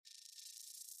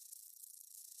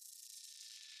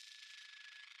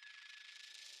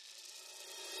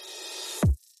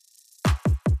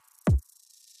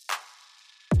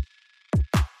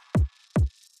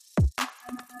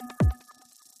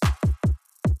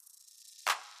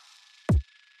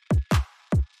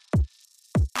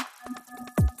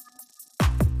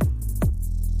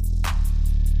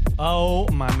Oh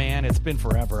my man, it's been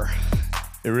forever.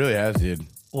 It really has, dude.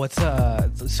 What's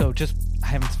so just I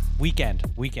haven't weekend.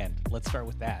 Let's start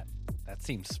with that. That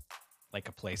seems like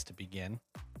a place to begin.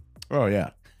 Oh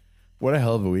yeah, what a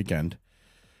hell of a weekend.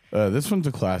 This one's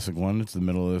a classic one. It's the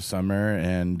middle of the summer,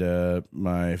 and a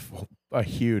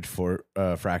huge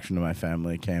fraction of my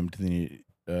family came to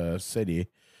the city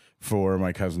for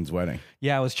my cousin's wedding.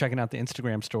 Yeah, I was checking out the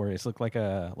Instagram stories. Looked like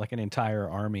an entire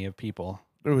army of people.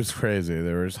 It was crazy.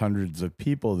 There was hundreds of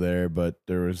people there, but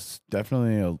there was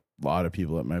definitely a lot of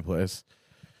people at my place.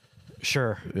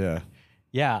 Sure. Yeah.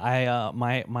 Yeah. I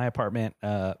my apartment.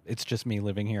 It's just me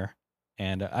living here,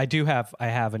 and I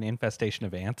have an infestation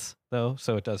of ants though,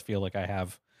 so it does feel like I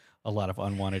have a lot of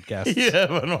unwanted guests. Yeah,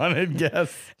 unwanted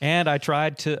guests. And I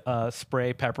tried to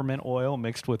spray peppermint oil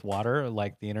mixed with water,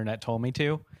 like the internet told me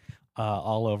to,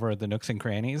 all over the nooks and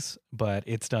crannies, but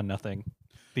it's done nothing.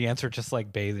 The ants are just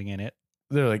like bathing in it.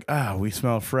 They're like, we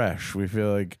smell fresh. We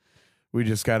feel like we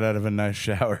just got out of a nice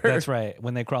shower. That's right.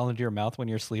 When they crawl into your mouth when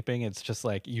you're sleeping, it's just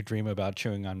like you dream about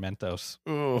chewing on Mentos.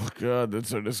 Oh, God, that's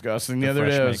so disgusting. The other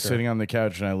day I was sitting on the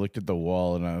couch and I looked at the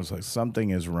wall and I was like, something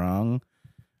is wrong.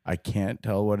 I can't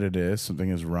tell what it is. Something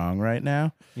is wrong right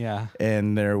now. Yeah.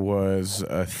 And there was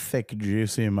a thick,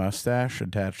 juicy mustache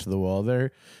attached to the wall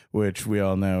there, which we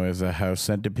all know is a house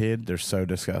centipede. They're so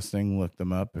disgusting. Look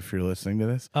them up if you're listening to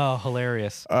this. Oh,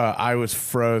 hilarious. I was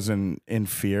frozen in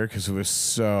fear because it was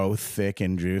so thick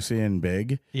and juicy and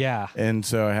big. Yeah. And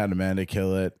so I had Amanda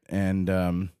kill it. And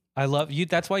I love you.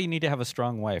 That's why you need to have a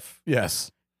strong wife.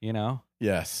 yes. You know?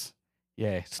 Yes.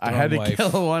 Yeah. I had to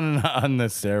kill one on the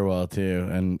stairwell too,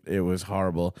 and it was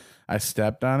horrible. I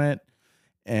stepped on it,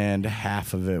 and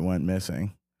half of it went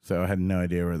missing. So I had no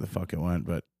idea where the fuck it went.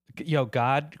 But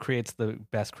God creates the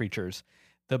best creatures.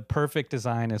 The perfect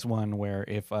design is one where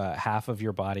if half of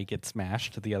your body gets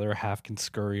smashed, the other half can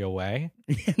scurry away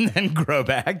and then grow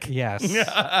back. Yes.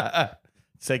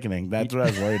 Sickening. That's what I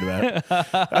was worried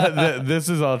about. This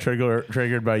is all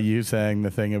triggered by you saying the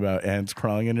thing about ants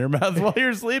crawling in your mouth while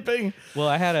you're sleeping. Well,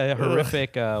 I had a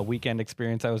horrific weekend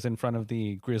experience. I was in front of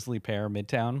the Grizzly Pear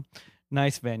Midtown.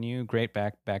 Nice venue, great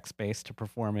back space to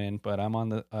perform in. But I'm on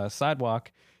the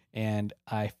sidewalk, and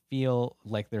I feel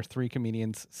like there are three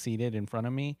comedians seated in front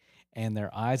of me, and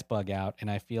their eyes bug out, and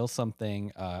I feel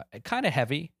something kind of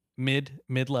heavy,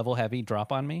 mid-level heavy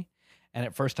drop on me. And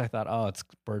at first I thought, oh, it's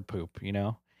bird poop, you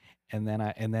know? And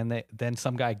then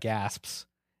some guy gasps,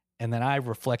 and then I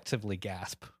reflexively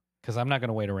gasp because I'm not going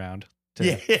to wait around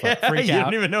to freak out. You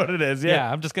don't even know what it is.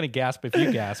 Yeah, I'm just going to gasp if you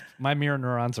gasp. My mirror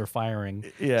neurons are firing.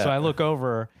 Yeah. So I look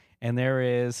over, and there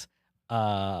is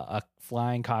a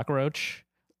flying cockroach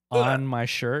on my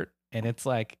shirt, and it's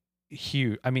like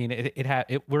huge. I mean,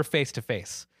 we're face to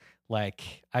face.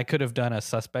 Like I could have done a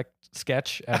suspect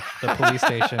sketch at the police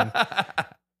station.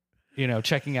 You know,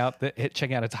 checking out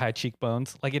its high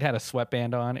cheekbones. Like it had a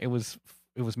sweatband on. It was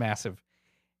massive.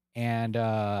 And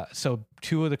so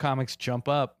two of the comics jump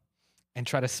up and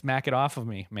try to smack it off of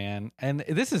me, man. And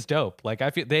this is dope. Like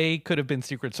I feel they could have been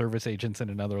Secret Service agents in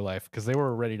another life because they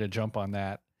were ready to jump on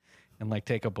that and like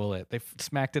take a bullet. They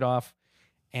smacked it off,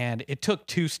 and it took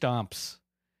 2 stomps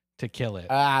to kill it.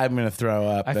 I'm gonna throw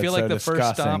up. I feel like the disgusting.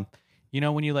 first stomp, you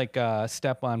know, when you like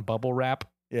step on bubble wrap.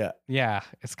 Yeah,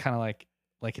 it's kind of like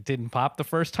it didn't pop the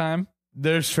first time.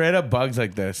 There's straight up bugs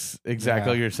like this.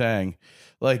 Exactly what you're saying.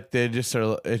 Like they just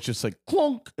are. It's just like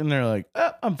clunk, and they're like,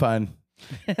 oh, I'm fine.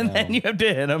 And then you have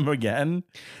to hit them again.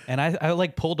 And I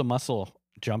like pulled a muscle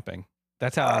jumping.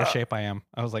 That's how out of shape I am.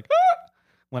 I was like,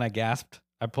 when I gasped,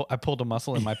 I pulled a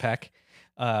muscle in my pec.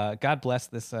 God bless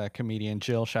this comedian,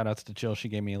 Jill. Shout outs to Jill. She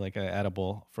gave me like an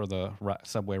edible for the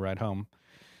subway ride home.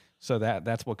 So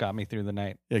that's what got me through the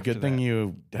night. Yeah, good thing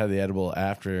you had the edible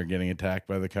after getting attacked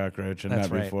by the cockroach and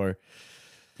not before.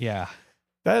 Yeah.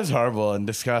 That is horrible and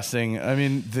disgusting. I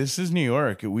mean, this is New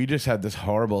York. We just had this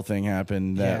horrible thing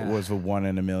happen that was a 1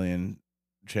 in a million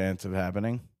chance of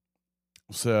happening.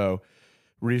 So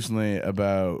recently,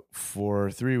 about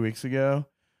 3 weeks ago,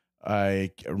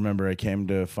 I remember I came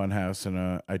to Funhouse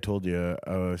and I told you,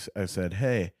 I said,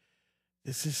 hey,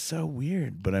 this is so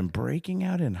weird, but I'm breaking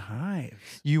out in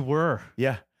hives. You were.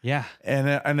 Yeah. Yeah. And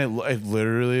it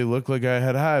literally looked like I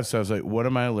had hives. So I was like, what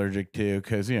am I allergic to?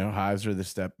 Because, you know, hives are the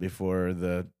step before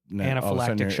the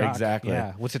anaphylactic shock. Exactly.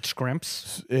 Yeah. Was it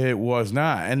scrimps? It was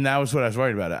not. And that was what I was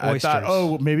worried about. Oysters. I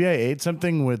thought, maybe I ate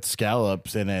something with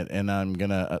scallops in it and I'm going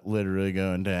to literally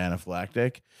go into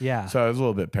anaphylactic. Yeah. So I was a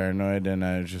little bit paranoid and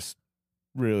I was just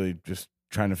really just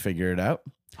trying to figure it out.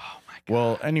 Oh, my God.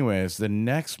 Well, anyways, the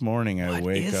next morning I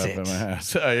wake up at my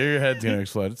house. Your head's going to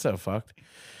explode. It's so fucked.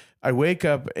 I wake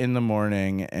up in the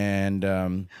morning and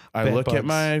I look at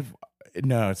my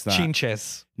No, it's not.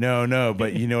 Chinches. No,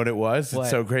 but you know what it was? What?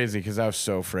 It's so crazy because I was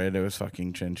so afraid it was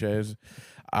fucking chinches.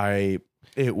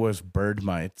 It was bird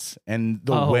mites. And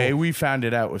the way we found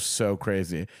it out was so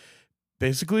crazy.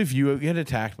 Basically, if you get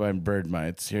attacked by bird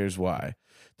mites, here's why.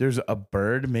 There's a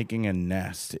bird making a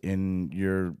nest in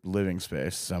your living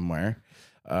space somewhere.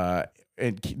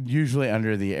 Usually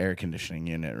under the air conditioning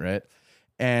unit, right?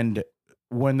 And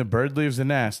when the bird leaves the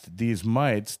nest, these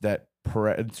mites that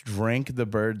drink the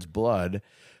bird's blood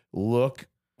look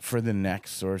for the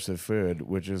next source of food,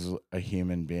 which is a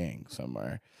human being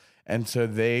somewhere. And so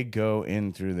they go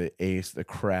in through the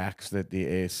cracks that the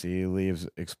AC leaves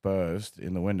exposed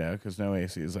in the window, because no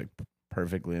AC is like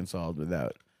perfectly installed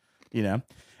without,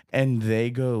 and they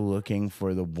go looking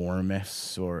for the warmest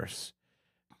source,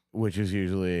 which is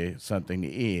usually something to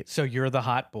eat. So you're the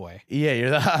hot boy. Yeah, you're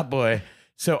the hot boy.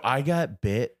 So I got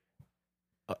bit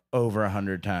over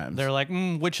 100 times. They're like,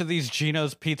 which of these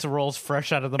Geno's pizza rolls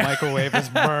fresh out of the microwave is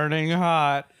burning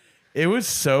hot? It was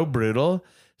so brutal.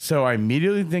 So I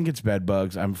immediately think it's bed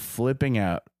bugs. I'm flipping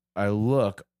out. I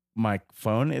look, my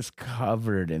phone is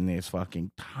covered in these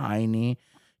fucking tiny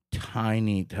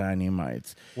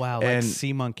mites. Wow, like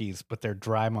sea monkeys, but they're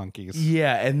dry monkeys.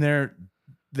 Yeah, and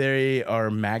they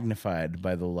are magnified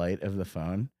by the light of the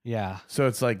phone. Yeah. So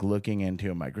it's like looking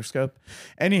into a microscope.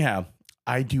 Anyhow,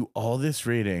 I do all this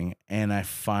reading and I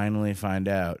finally find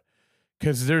out,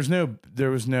 because there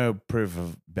was no proof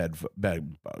of bed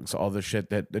bugs, all the shit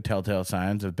that the telltale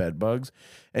signs of bed bugs,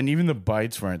 and even the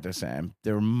bites weren't the same.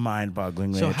 They were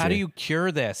mind-bogglingly So itchy. how do you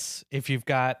cure this if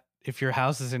your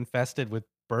house is infested with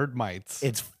bird mites?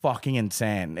 It's fucking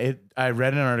insane. I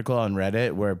read an article on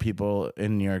Reddit where people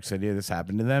in New York City, this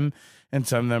happened to them, and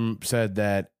some of them said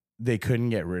that they couldn't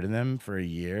get rid of them for a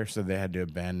year, so they had to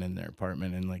abandon their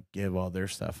apartment and like give all their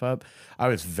stuff up. I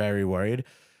was very worried.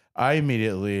 I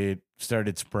immediately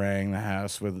started spraying the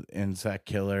house with insect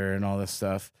killer and all this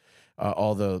stuff,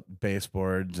 all the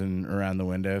baseboards and around the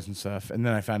windows and stuff. And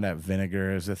then I found out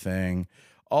vinegar is a thing.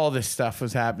 All this stuff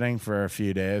was happening for a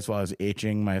few days while I was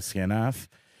itching my skin off.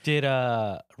 Did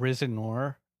Riz and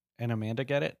Noor and Amanda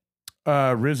get it?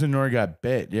 Riz and Noor got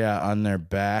bit, on their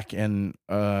back, and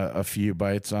a few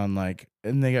bites on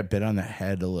and they got bit on the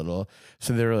head a little.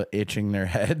 So they were itching their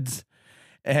heads.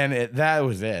 And that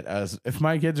was it. If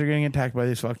my kids are getting attacked by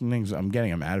these fucking things, I'm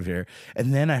getting them out of here.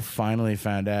 And then I finally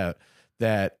found out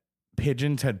that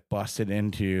pigeons had busted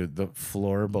into the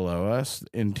floor below us,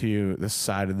 into the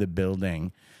side of the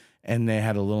building, and they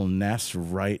had a little nest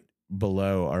right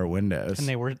below our windows. And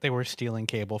they were stealing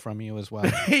cable from you as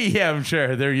well. Yeah, I'm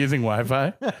sure they're using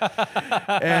Wi-Fi.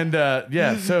 And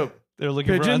so they're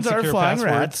looking pigeons for are flying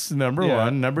passwords. rats. Number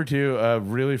one. Number two, a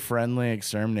really friendly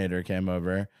exterminator came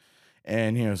over.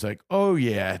 And he was like, oh,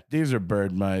 yeah, these are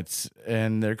bird mites,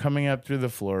 and they're coming up through the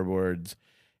floorboards,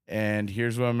 and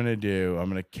here's what I'm going to do. I'm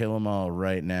going to kill them all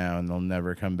right now, and they'll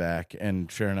never come back. And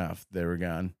sure enough, they were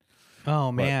gone.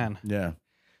 Oh, man. Yeah.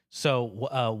 So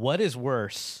what is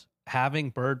worse,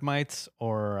 having bird mites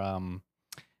or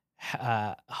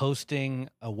hosting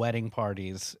wedding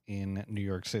parties in New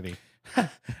York City?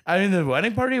 I mean, the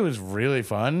wedding party was really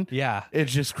fun. Yeah.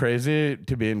 It's just crazy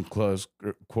to be in close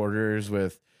quarters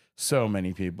with so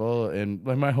many people, and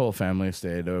my whole family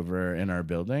stayed over in our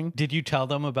building. Did you tell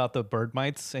them about the bird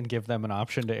mites and give them an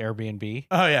option to Airbnb?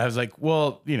 Oh yeah, I was like,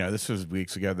 well, this was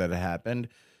weeks ago that it happened,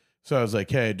 so I was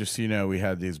like, hey, just so you know, we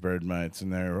had these bird mites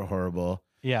and they were horrible.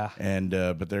 Yeah, and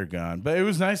but they're gone. But it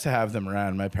was nice to have them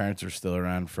around. My parents are still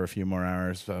around for a few more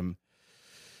hours.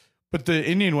 But the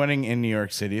Indian wedding in New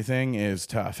York City thing is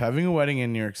tough. Having a wedding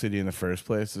in New York City in the first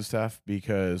place is tough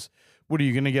because. What, are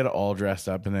you going to get all dressed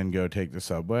up and then go take the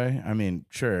subway? I mean,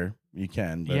 sure, you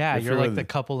can. But yeah, you're like the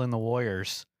couple in The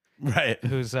Warriors. Right.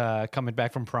 Who's coming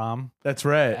back from prom. That's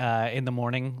right. In the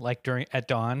morning, like at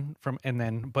dawn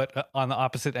but on the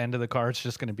opposite end of the car, it's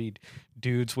just going to be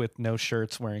dudes with no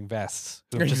shirts wearing vests.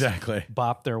 Who exactly. Just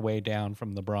bop their way down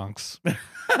from the Bronx.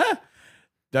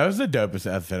 That was the dopest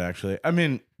outfit, actually. I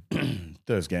mean,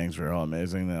 those gangs were all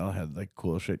amazing. They all had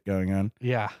cool shit going on.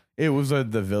 Yeah. It was the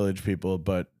Village People,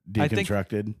 but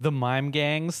deconstructed. I think the mime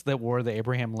gangs that wore the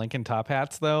Abraham Lincoln top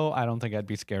hats, though, I don't think I'd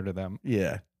be scared of them.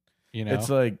 Yeah. It's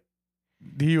like,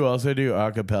 do you also do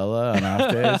a cappella on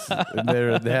off days?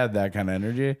 They had that kind of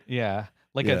energy. Yeah.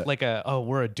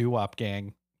 We're a doo-wop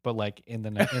gang, but in the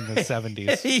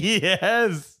 70s.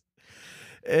 Yes.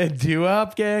 A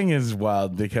doo-wop gang is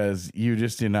wild because you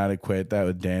just do not equate that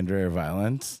with danger or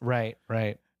violence. Right. What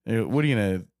are you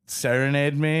going to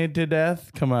serenade me to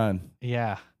death? Come on.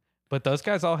 Yeah. But those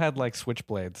guys all had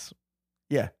switchblades.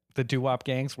 Yeah. The doo-wop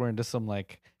gangs were into some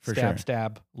For stab, sure.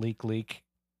 stab, leak.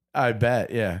 I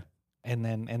bet, yeah. and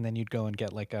then you'd go and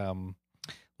get like a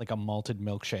malted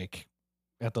milkshake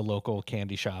at the local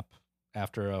candy shop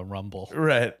after a rumble.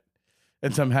 Right.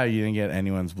 And somehow you didn't get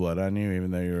anyone's blood on you,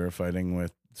 even though you were fighting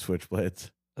with switchblades.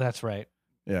 That's right.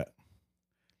 Yeah.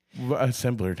 A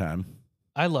simpler time.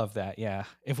 I love that. Yeah.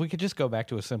 If we could just go back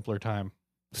to a simpler time.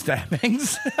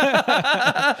 Stabbings.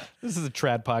 This is a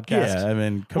trad podcast. Yeah, I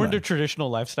mean, we're into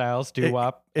traditional lifestyles,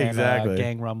 doo-wop, exactly. and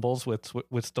gang rumbles with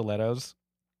stilettos.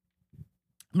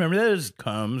 Remember those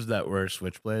combs that were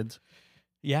switchblades?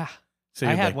 Yeah. So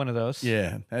I had one of those.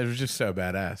 Yeah. It was just so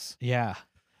badass. Yeah.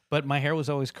 But my hair was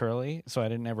always curly, so I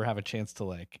didn't ever have a chance to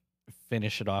like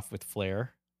finish it off with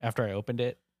flair after I opened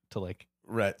it to like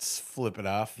flip it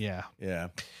off. Yeah. Yeah.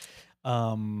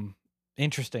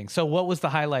 Interesting. So what was the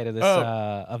highlight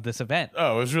of this event?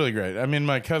 Oh, it was really great. I mean,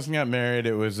 my cousin got married.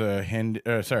 It was a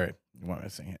what am I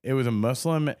saying? It was a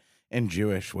Muslim and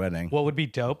Jewish wedding. What would be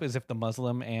dope is if the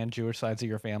Muslim and Jewish sides of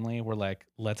your family were like,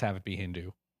 let's have it be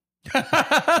Hindu.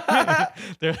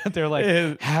 they're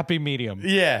like happy medium.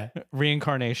 Yeah.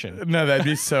 Reincarnation. No, that'd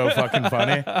be so fucking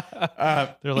funny.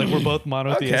 They're like, we're both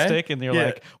monotheistic, okay. And they're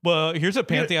like, well, here's a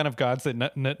pantheon of gods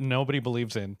that nobody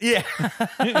believes in. Yeah.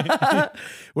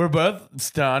 We're both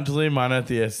staunchly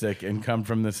monotheistic and come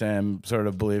from the same sort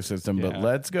of belief system, but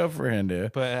let's go for Hindu.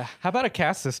 But how about a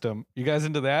caste system? You guys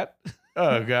into that?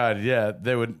 Oh God, yeah.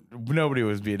 Nobody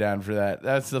would be down for that.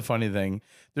 That's the funny thing.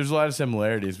 There's a lot of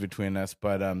similarities between us,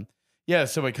 but yeah.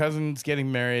 So my cousin's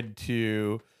getting married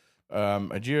to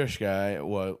a Jewish guy.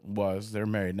 They're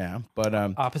married now, but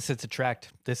opposites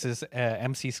attract. This is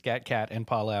MC Scat Cat and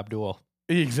Paula Abdul.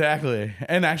 Exactly,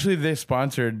 and actually they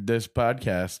sponsored this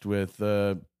podcast with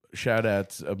shout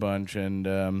outs a bunch,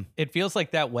 and it feels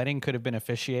like that wedding could have been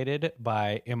officiated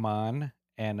by Iman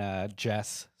and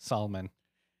Jess Solomon.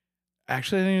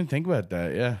 Actually, I didn't even think about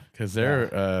that. Yeah, because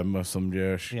they're Muslim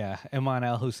Jewish. Yeah, Iman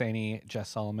El Husseini, Jess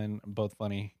Solomon, both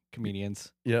funny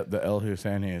comedians. Yeah, the El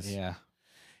Husseinis. Yeah,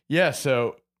 yeah.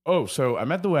 So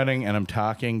I'm at the wedding and I'm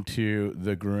talking to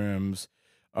the groom's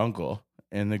uncle,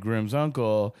 and the groom's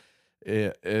uncle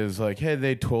is like, "Hey,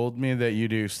 they told me that you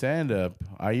do stand up.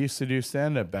 I used to do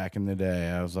stand up back in the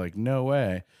day." I was like, "No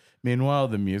way." Meanwhile,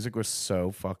 the music was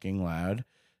so fucking loud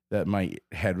that my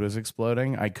head was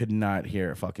exploding. I could not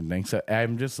hear a fucking thing. So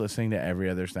I'm just listening to every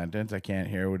other sentence. I can't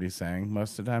hear what he's saying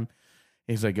most of the time.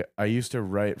 He's like, I used to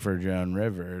write for Joan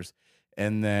Rivers,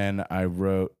 and then I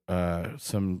wrote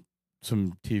some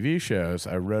TV shows.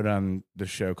 I wrote on the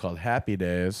show called Happy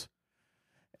Days.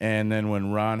 And then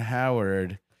when Ron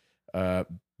Howard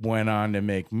went on to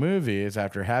make movies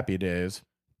after Happy Days,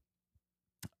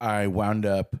 I wound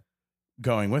up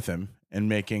going with him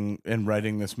and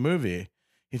writing this movie.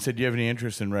 He said, "Do you have any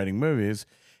interest in writing movies?"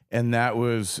 And that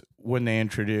was when they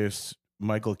introduced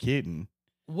Michael Keaton.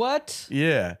 What?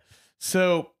 Yeah.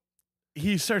 So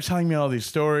he starts telling me all these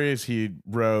stories. He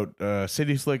wrote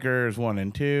City Slickers 1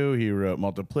 and 2. He wrote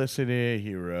Multiplicity.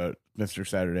 He wrote Mr.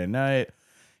 Saturday Night.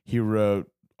 He wrote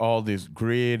all these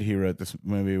Greed. He wrote this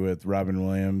movie with Robin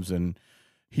Williams. And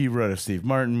he wrote a Steve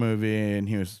Martin movie. And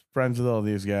he was friends with all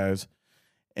these guys.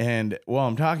 And while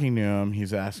I'm talking to him,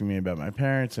 he's asking me about my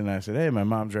parents, and I said, "Hey, my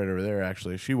mom's right over there."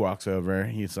 Actually, she walks over.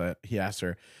 He asked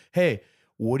her, "Hey,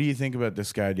 what do you think about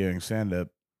this guy doing stand up?"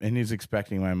 And he's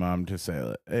expecting my mom to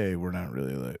say, "Hey, we're not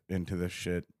really into this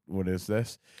shit. What is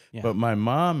this?" Yeah. But my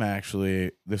mom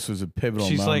actually, this was a pivotal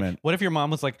moment. She's like, "What if your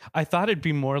mom was like, I thought it'd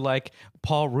be more like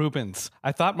Paul Rubens.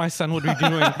 I thought my son would be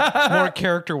doing more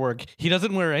character work. He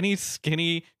doesn't wear any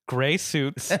skinny gray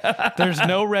suits. There's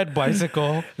no red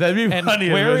bicycle. That'd be and funny.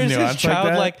 Where is his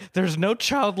childlike? There's no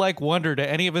childlike wonder to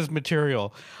any of his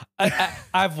material.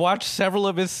 I've watched several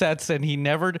of his sets, and he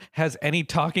never has any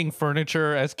talking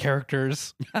furniture as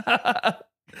characters."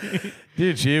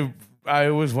 Dude,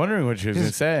 I was wondering what she was going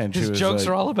to say. And his jokes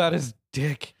are all about his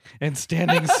dick and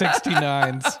standing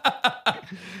 69s.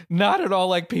 Not at all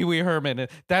like Pee Wee Herman.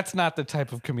 That's not the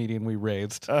type of comedian we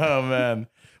raised. Oh, man.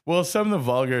 Well, some of the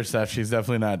vulgar stuff she's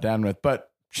definitely not down with,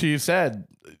 but she said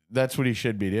that's what he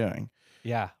should be doing.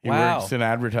 Yeah. He works in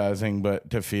advertising, but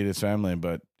to feed his family,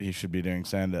 but he should be doing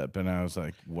stand-up. And I was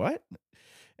like, what?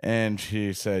 And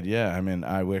she said, yeah, I mean,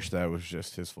 I wish that was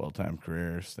just his full-time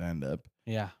career, stand-up.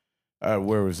 Yeah.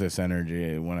 Where was this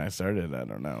energy when I started? I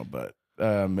don't know, but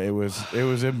it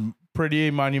was a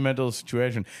pretty monumental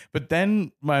situation. But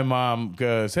then my mom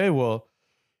goes, "Hey, well,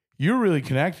 you're really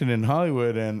connected in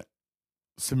Hollywood, and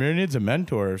Samir needs a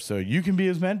mentor, so you can be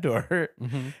his mentor."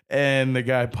 Mm-hmm. And the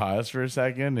guy paused for a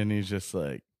second, and he's just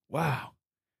like, "Wow,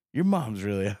 your mom's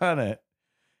really on it.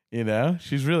 You know,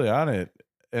 she's really on it."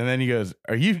 And then he goes,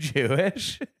 "Are you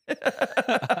Jewish?"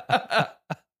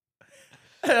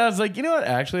 I I was like, you know what?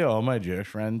 Actually, all my Jewish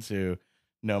friends who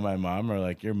know my mom are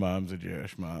like, your mom's a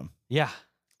Jewish mom. Yeah.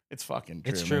 It's fucking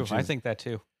true. It's true. I think that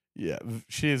too. Yeah.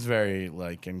 She is very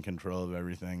like in control of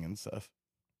everything and stuff.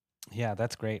 Yeah,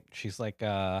 that's great. She's like,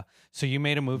 so you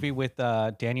made a movie with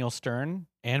Daniel Stern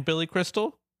and Billy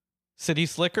Crystal, City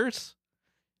Slickers,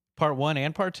 part 1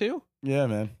 and part 2? Yeah,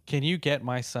 man. Can you get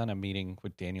my son a meeting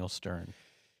with Daniel Stern?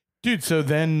 Dude, so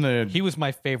then he was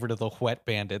my favorite of the Wet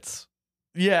Bandits.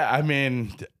 Yeah, I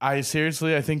mean, I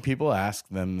think people ask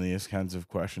them these kinds of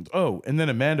questions. Oh, and then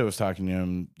Amanda was talking to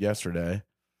him yesterday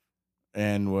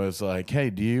and was like, hey,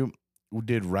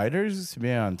 did writers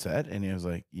be on set? And he was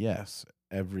like, yes,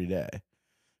 every day,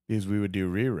 because we would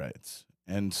do rewrites.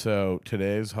 And so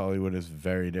today's Hollywood is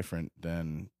very different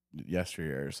than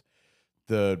yesteryear's.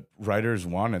 The writers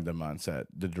wanted them on set.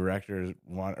 The directors,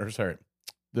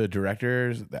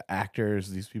 the actors,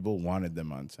 these people wanted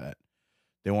them on set.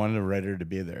 They wanted a writer to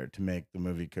be there to make the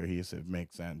movie cohesive,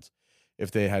 make sense.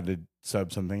 If they had to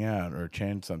sub something out or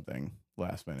change something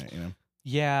last minute, you know?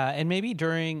 Yeah, and maybe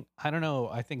during, I don't know,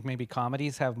 I think maybe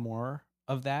comedies have more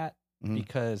of that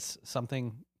because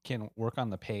something can work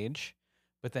on the page,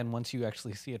 but then once you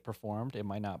actually see it performed, it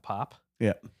might not pop.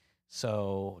 Yeah.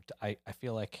 So I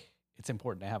feel like it's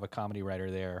important to have a comedy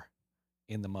writer there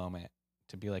in the moment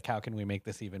to be like, how can we make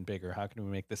this even bigger? How can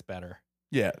we make this better?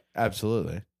 Yeah,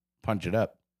 absolutely. Punch it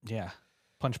up. Yeah.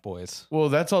 Punch boys. Well,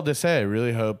 that's all to say. I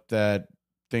really hope that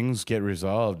things get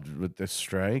resolved with this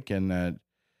strike and that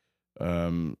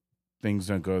things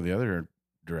don't go the other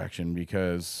direction,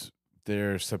 because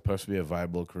there's supposed to be a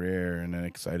viable career and an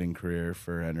exciting career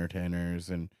for entertainers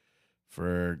and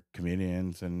for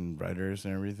comedians and writers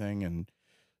and everything. And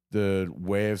the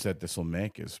waves that this will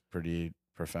make is pretty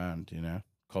profound, you know?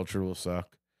 Culture will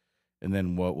suck. And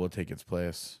then what will take its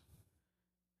place?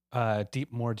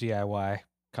 More DIY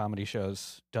comedy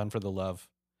shows done for the love.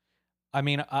 I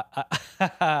mean,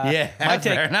 yeah,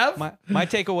 fair enough. My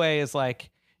takeaway is like,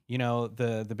 you know,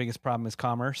 the biggest problem is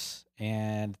commerce,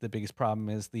 and the biggest problem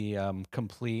is the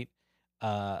complete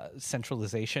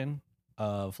centralization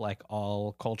of like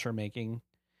all culture making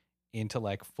into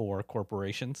like 4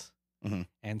 corporations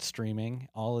and streaming,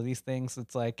 all of these things.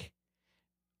 It's like,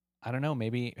 I don't know,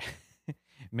 maybe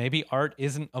maybe art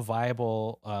isn't a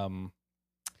viable.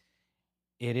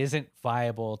 It isn't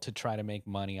viable to try to make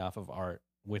money off of art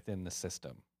within the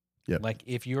system. Yep. Like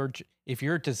if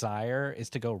your desire is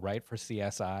to go write for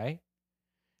CSI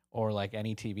or like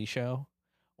any TV show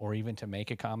or even to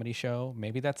make a comedy show,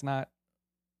 maybe that's not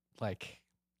like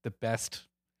the best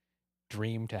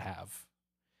dream to have.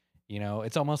 You know,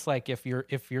 it's almost like if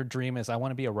your dream is I want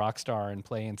to be a rock star and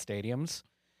play in stadiums,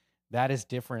 that is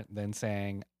different than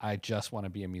saying I just want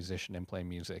to be a musician and play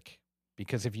music.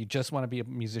 Because if you just want to be a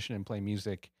musician and play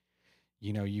music,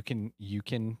 you know, you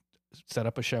can set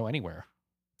up a show anywhere.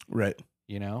 Right.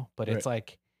 You know, but it's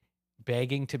like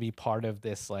begging to be part of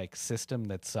this like system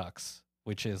that sucks,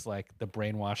 which is like the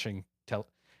brainwashing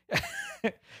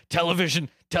television.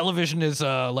 Television is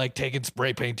like taking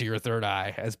spray paint to your third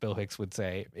eye, as Bill Hicks would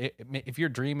say. If your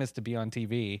dream is to be on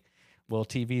TV, well,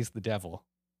 TV's the devil.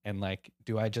 And like,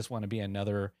 do I just want to be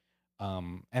another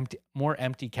more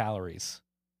empty calories?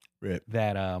 Right.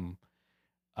 That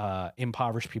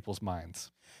impoverish people's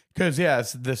minds. Because, yeah,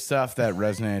 it's the stuff that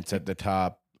resonates at the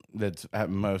top that's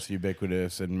most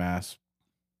ubiquitous in mass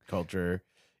culture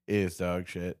is dog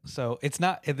shit. So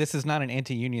this is not an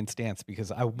anti-union stance,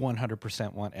 because I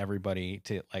 100% want everybody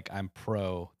to, like, I'm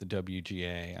pro the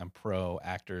WGA, I'm pro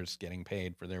actors getting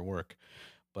paid for their work,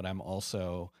 but I'm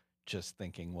also just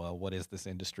thinking, well, what is this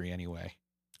industry anyway?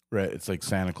 Right. It's like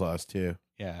Santa Claus, too.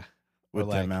 Yeah. With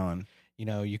like, Tim Allen. You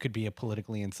know, you could be a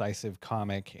politically incisive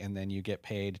comic and then you get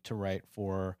paid to write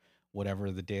for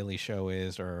whatever The Daily Show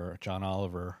is or John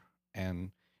Oliver, and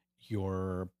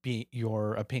your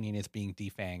opinion is being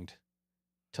defanged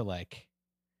to like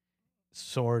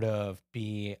sort of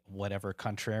be whatever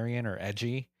contrarian or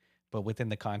edgy, but within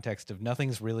the context of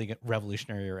nothing's really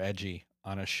revolutionary or edgy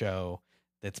on a show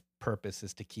that's purpose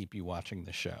is to keep you watching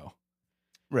the show,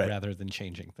 right, rather than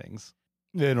changing things.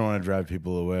 They don't want to drive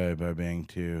people away by being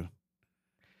too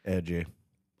edgy.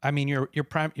 I mean, your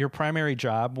primary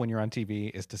job when you're on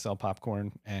TV is to sell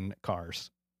popcorn and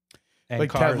cars. And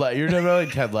like you're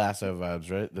definitely Ted Lasso vibes,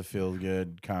 right? The feel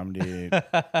good comedy,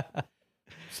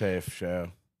 safe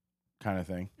show kind of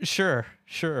thing. Sure.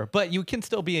 But you can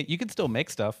still make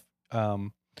stuff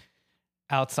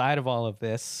outside of all of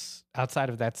this, outside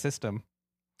of that system.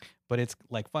 But it's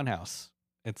like Funhouse.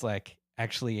 It's like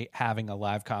actually having a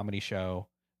live comedy show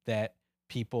that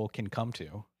people can come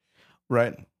to.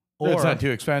 Right. Or it's not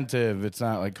too expensive. It's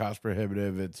not like cost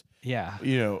prohibitive. It's, yeah,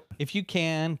 if you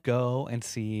can go and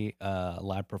see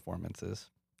live performances,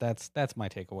 that's my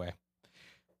takeaway.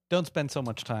 Don't spend so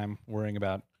much time worrying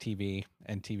about TV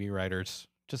and TV writers.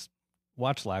 Just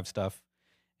watch live stuff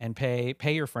and pay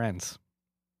your friends.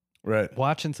 Right.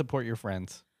 Watch and support your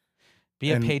friends.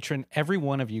 Be a patron. Every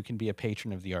one of you can be a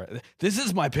patron of the art. This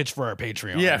is my pitch for our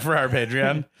Patreon. Yeah, for our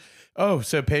Patreon. Oh,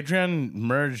 so Patreon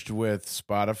merged with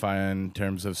Spotify in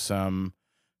terms of some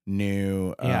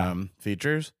new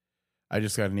features. I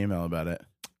just got an email about it.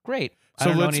 Great.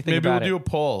 So maybe we'll do a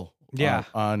poll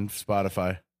on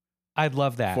Spotify. I'd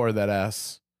love that. For that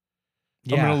ass.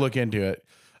 Yeah. I'm going to look into it.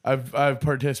 I've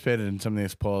participated in some of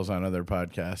these polls on other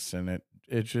podcasts, and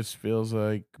it just feels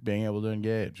like being able to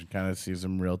engage and kind of see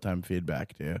some real-time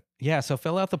feedback too. Yeah, so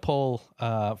fill out the poll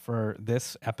for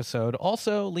this episode.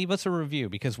 Also, leave us a review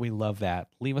because we love that.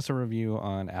 Leave us a review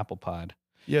on Apple Pod.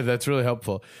 Yeah, that's really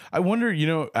helpful. I wonder,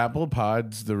 Apple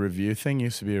Pods, the review thing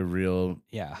used to be a real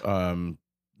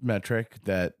metric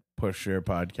that pushed your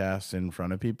podcast in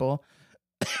front of people.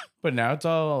 But now it's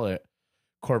all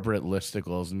corporate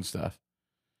listicles and stuff.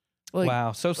 Like,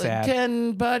 wow, so sad.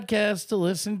 10 podcasts to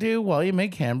listen to while you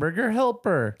make hamburger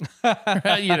helper.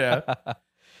 Yeah,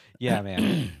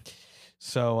 man.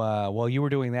 So while you were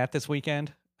doing that this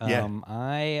weekend,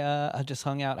 I just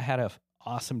hung out. I had an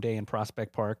awesome day in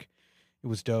Prospect Park. It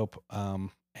was dope.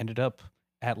 Ended up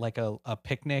at like a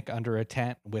picnic under a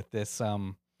tent with this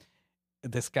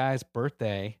guy's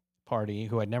birthday party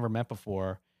who I'd never met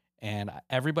before. And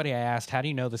everybody I asked, how do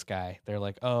you know this guy? They're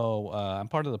like, I'm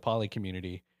part of the poly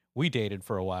community. We dated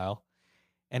for a while.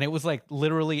 And it was like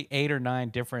literally 8 or 9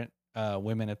 different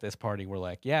women at this party were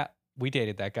like, yeah, we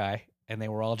dated that guy. And they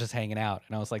were all just hanging out.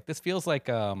 And I was like, this feels like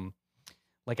a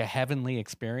heavenly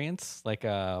experience. Like,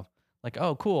 oh,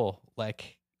 cool.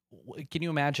 Like, can you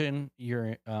imagine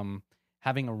you're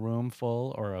having a room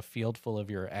full or a field full of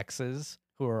your exes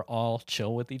who are all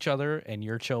chill with each other and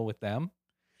you're chill with them?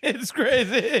 It's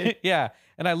crazy. Yeah.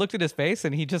 And I looked at his face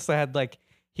and he just had that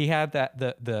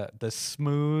the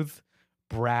smooth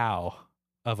brow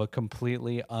of a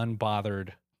completely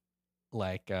unbothered,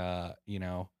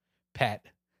 pet,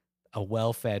 a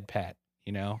well-fed pet,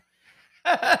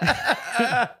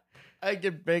 I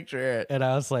can picture it. And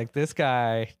I was like, this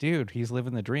guy, dude, he's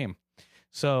living the dream.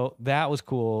 So that was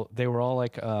cool. They were all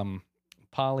like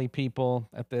poly people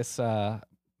at this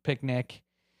picnic.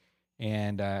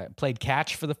 And played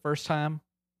catch for the first time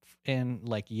in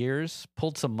like years.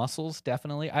 Pulled some muscles,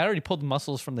 definitely. I already pulled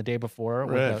muscles from the day before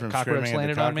when the cockroach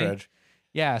landed on me.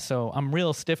 Yeah, so I'm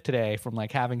real stiff today from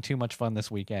like having too much fun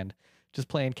this weekend. Just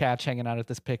playing catch, hanging out at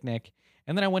this picnic.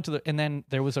 And then I went and then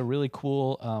there was a really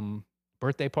cool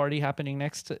birthday party happening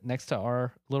next to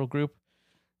our little group.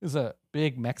 It was a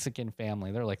big Mexican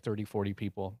family. They're like 30, 40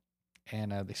 people.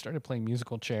 And they started playing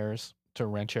musical chairs to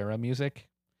ranchera music.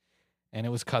 And it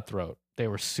was cutthroat. They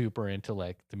were super into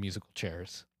like the musical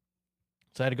chairs.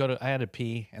 So I had to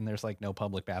pee, and there's like no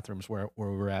public bathrooms where we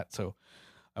were at. So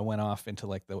I went off into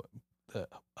like the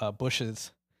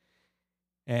bushes,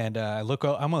 and I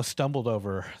almost stumbled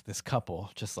over this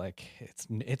couple. Just like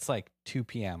it's like 2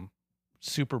 p.m.,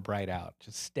 super bright out,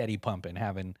 just steady pumping,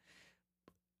 having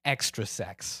extra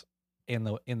sex in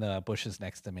the bushes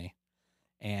next to me,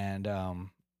 and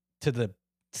to the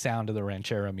sound of the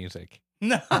ranchera music.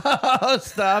 No,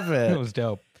 stop it. It was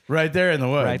dope. Right there in the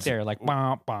woods. Right there, like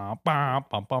bum, bum, bum,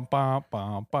 bum, bum, bum,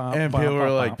 bum, bum. And people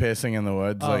were like pissing in the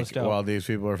woods, while these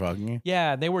people were fucking you.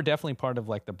 Yeah, they were definitely part of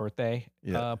like the birthday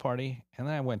party. And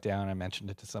then I went down, I mentioned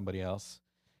it to somebody else.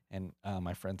 And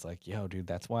my friend's like, yo, dude,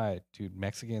 that's why, dude,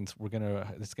 Mexicans,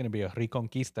 it's going to be a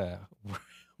reconquista.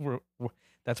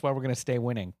 That's why we're going to stay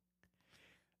winning.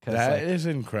 That is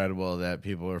incredible that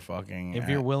people are fucking. If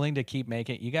you're willing to keep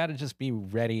making, you got to just be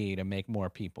ready to make more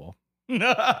people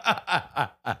at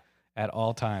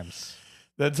all times.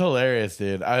 That's hilarious,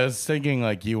 dude. I was thinking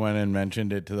like you went and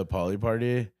mentioned it to the poly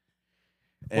party.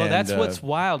 Well, that's what's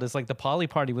wild is like the poly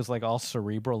party was like all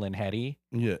cerebral and heady.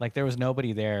 Yeah. Like there was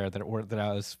nobody there that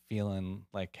I was feeling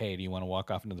like, hey, do you want to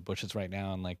walk off into the bushes right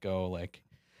now and like go like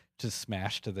just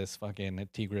smash to this fucking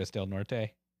Tigres del Norte?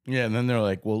 Yeah, and then they're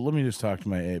like, well, let me just talk to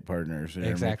my 8 partners. Here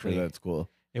exactly. Make sure that's cool.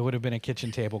 It would have been a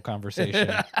kitchen table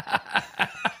conversation.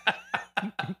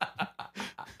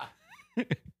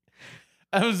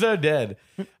 I'm so dead.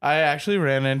 I actually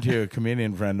ran into a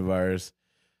comedian friend of ours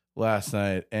last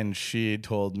night, and she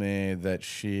told me that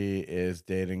she is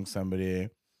dating somebody,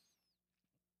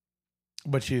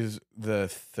 but she's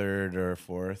the 3rd or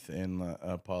 4th in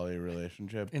a poly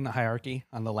relationship. In the hierarchy,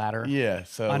 on the ladder. Yeah.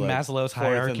 So on like Maslow's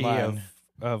hierarchy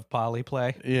of poly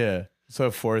play. Yeah.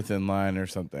 So 4th in line or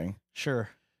something. Sure.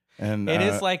 And it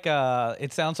is like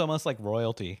it sounds almost like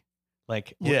royalty,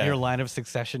 like your line of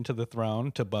succession to the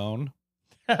throne to bone.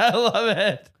 I love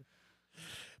it.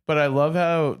 But I love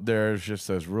how there's just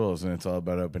those rules and it's all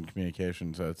about open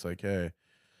communication. So it's like, hey,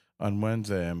 on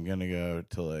Wednesday, I'm going to go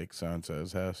to like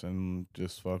so-and-so's house and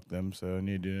just fuck them. So I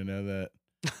need you to know that.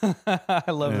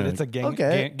 I love it. It's a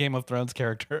Game of Thrones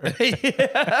character.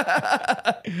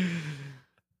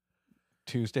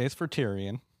 Tuesdays for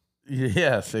Tyrion.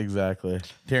 Yes, exactly.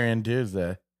 Tyrion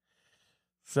Tuesday.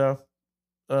 So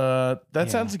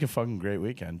that sounds like a fucking great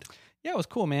weekend. Yeah, it was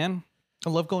cool, man. I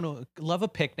love a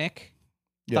picnic.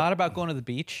 Yep. Thought about going to the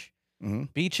beach. Mm-hmm.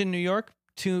 Beach in New York,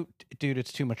 dude,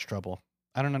 it's too much trouble.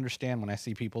 I don't understand when I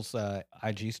see people's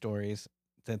IG stories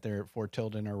that they're Fort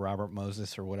Tilden or Robert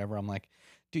Moses or whatever. I'm like,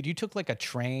 dude, you took like a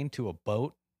train to a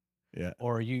boat. Yeah.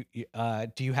 Or do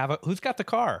you have who's got the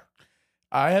car?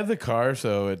 I have the car,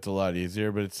 so it's a lot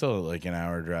easier, but it's still like an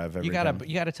hour drive every time.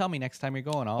 You gotta tell me next time you're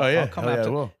going. I'll come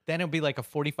out. Yeah, then it'll be like a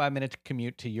 45-minute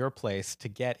commute to your place to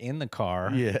get in the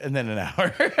car. Yeah, and then an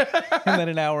hour. And then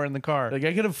an hour in the car. Like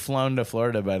I could have flown to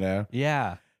Florida by now.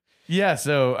 Yeah. Yeah,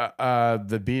 so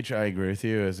the beach, I agree with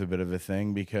you, is a bit of a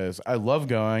thing because I love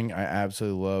going. I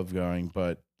absolutely love going,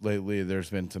 but lately there's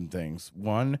been some things.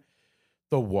 One,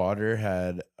 the water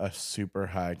had a super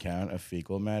high count of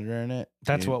fecal matter in it.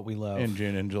 That's what we love. In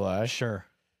June and July. Sure.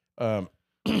 To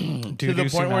the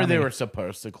point where they were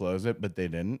supposed to close it, but they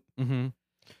didn't. Mm-hmm.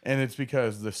 And it's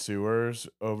because the sewers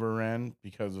overran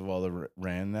because of all the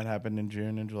rain that happened in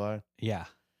June and July. Yeah.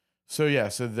 So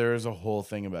there's a whole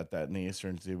thing about that in the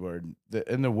Eastern Seaboard.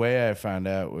 And the way I found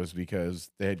out was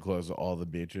because they had closed all the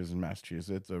beaches in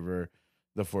Massachusetts over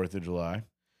the 4th of July.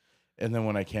 And then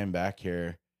when I came back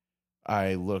here,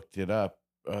 I looked it up.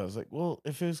 I was like, well,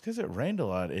 if it was because it rained a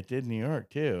lot, it did New York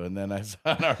too. And then I saw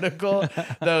an article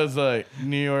that was like,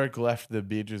 New York left the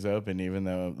beaches open even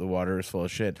though the water was full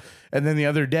of shit. And then the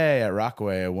other day at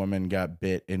Rockaway, a woman got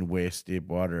bit in waist deep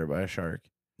water by a shark.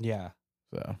 Yeah.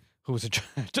 So who was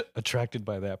attracted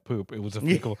by that poop? It was a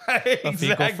fecal, exactly. A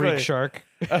fecal freak shark.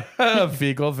 A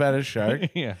fecal fetish shark.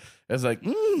 Yeah. It's like,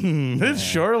 this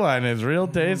shoreline is real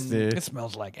tasty. It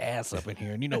smells like ass up in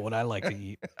here. And you know what I like to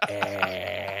eat?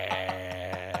 Ass.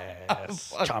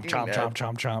 Chomp, chomp, chomp,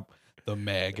 chomp, chomp. The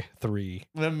Meg 3.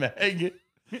 The Meg.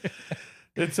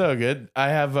 It's so good. I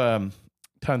have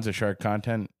tons of shark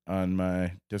content on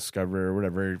my Discover or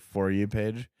whatever For You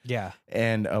page. Yeah.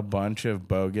 And a bunch of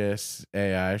bogus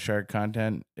AI shark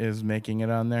content is making it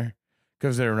on there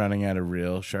because they're running out of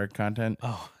real shark content.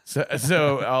 Oh.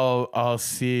 So I'll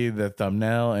see the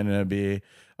thumbnail and it'll be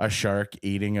a shark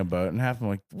eating a boat in half. I'm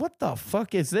like, what the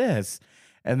fuck is this?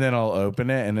 And then I'll open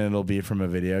it and it'll be from a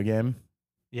video game.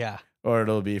 Yeah. Or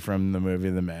it'll be from the movie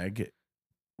The Meg,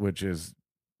 which is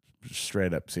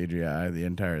straight up CGI, the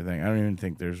entire thing. I don't even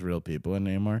think there's real people in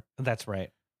it anymore. That's right.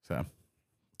 So,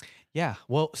 yeah.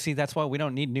 Well, see, that's why we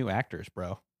don't need new actors,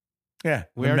 bro. Yeah.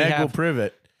 The Meg will prove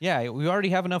it. Yeah. We already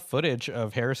have enough footage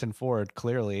of Harrison Ford,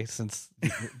 clearly, since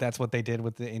that's what they did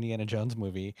with the Indiana Jones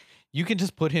movie. You can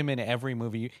just put him in every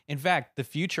movie. In fact, the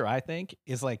future, I think,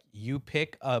 is like you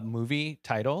pick a movie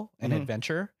title, an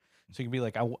adventure. So you can be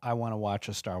like, I want to watch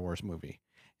a Star Wars movie.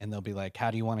 And they'll be like,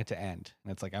 how do you want it to end?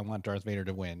 And it's like, I want Darth Vader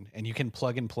to win. And you can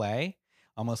plug and play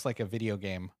almost like a video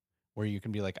game where you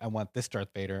can be like, I want this Darth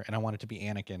Vader and I want it to be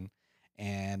Anakin.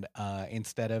 And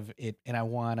instead of it, and I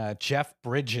want Jeff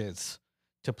Bridges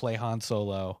to play Han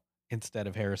Solo instead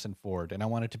of Harrison Ford. And I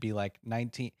want it to be like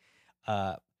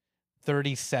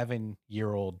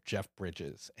 37-year-old Jeff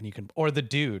Bridges. And you can, or the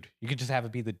dude, you could just have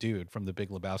it be the dude from The Big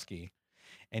Lebowski.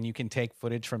 And you can take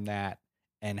footage from that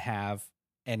and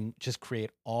just create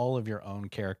all of your own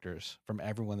characters from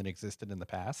everyone that existed in the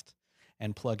past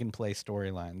and plug and play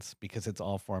storylines because it's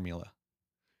all formula.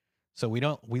 So we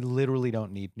literally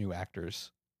don't need new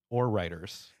actors or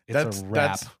writers. It's a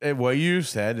wrap. What you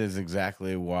said is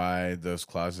exactly why those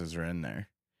clauses are in there.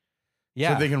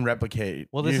 Yeah. So they can replicate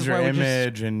user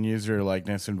image and user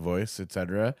likeness and voice,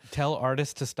 etc. Tell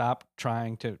artists to stop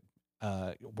trying to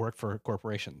work for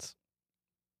corporations.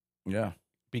 Yeah.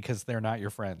 Because they're not your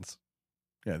friends.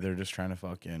 Yeah, they're just trying to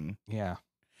fucking. Yeah.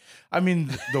 I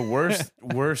mean, the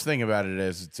worst thing about it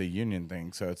is it's a union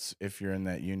thing. So it's if you're in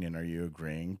that union, are you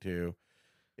agreeing to,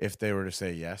 if they were to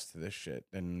say yes to this shit,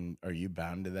 then are you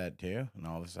bound to that too? And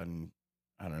all of a sudden,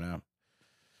 I don't know.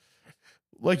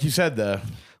 Like you said, though.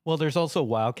 Well, there's also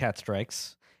wildcat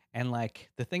strikes. And like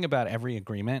the thing about every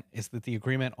agreement is that the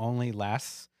agreement only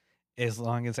lasts as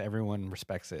long as everyone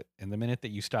respects it. And the minute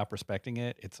that you stop respecting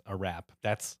it, it's a wrap.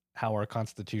 That's how our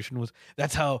Constitution was.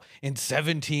 That's how in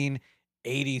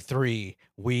 1783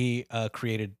 we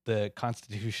created the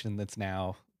Constitution that's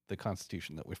now the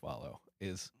Constitution that we follow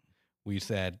is we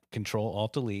said Control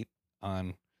Alt Delete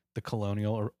on the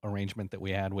colonial arrangement that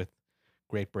we had with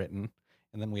Great Britain,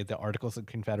 and then we had the Articles of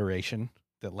Confederation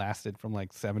that lasted from like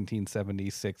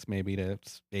 1776 maybe to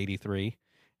 83,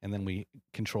 and then we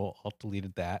Control Alt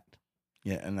Deleted that.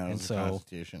 Yeah, and that was the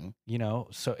Constitution. You know,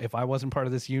 so if I wasn't part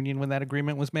of this union when that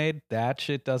agreement was made, that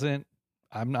shit doesn't.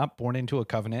 I'm not born into a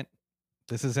covenant.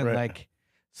 This isn't like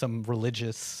some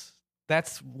religious.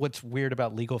 That's what's weird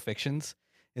about legal fictions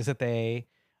is that they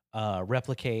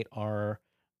replicate our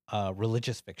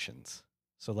religious fictions.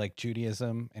 So like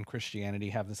Judaism and Christianity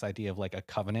have this idea of like a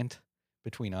covenant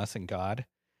between us and God.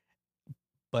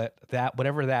 But that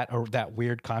whatever that or that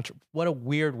weird what a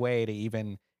weird way to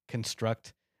even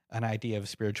construct an idea of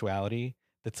spirituality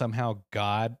that somehow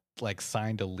God like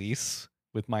signed a lease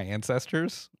with my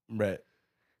ancestors. Right.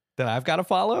 That I've got to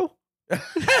follow.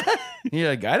 You're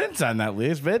like, I didn't sign that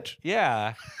lease, bitch.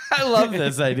 Yeah. I love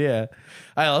this idea.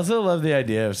 I also love the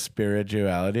idea of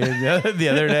spirituality. The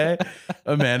other day,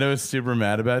 Amanda was super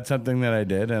mad about something that I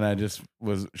did, and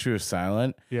she was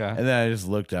silent. Yeah. And then I just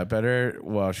looked up at her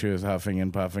while she was huffing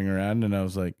and puffing around, and I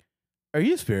was like, are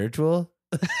you spiritual?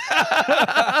 Because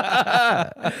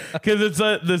it's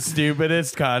the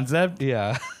stupidest concept.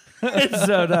 Yeah. It's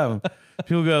so dumb.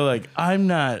 People go like, I'm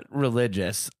not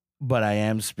religious, but I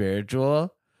am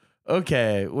spiritual.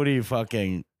 Okay, what are you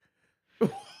fucking...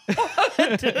 What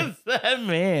does that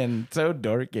mean? So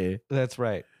dorky. That's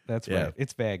right. That's right.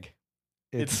 It's vague.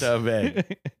 It's so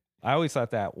vague. I always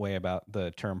thought that way about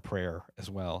the term prayer as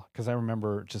well. Because I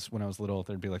remember just when I was little,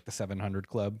 there'd be like the 700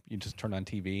 Club. You just turn on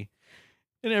TV.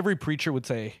 And every preacher would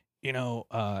say, you know,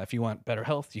 if you want better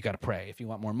health, you got to pray. If you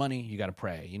want more money, you got to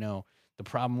pray. You know, the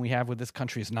problem we have with this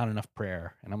country is not enough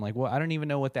prayer. And I'm like, well, I don't even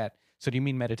know what that... So do you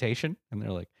mean meditation? And they're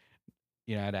like,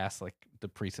 you know, I'd ask like the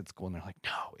priests at school and they're like,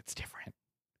 no, it's different.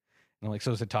 And I'm like,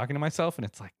 so is it talking to myself? And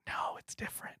it's like, no, it's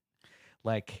different.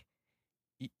 Like,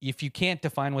 if you can't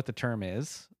define what the term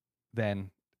is,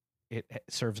 then it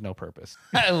serves no purpose.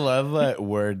 I love that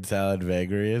word salad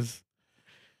vagaries.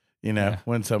 You know,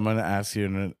 when someone asks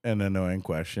you an annoying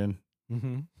question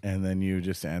and then you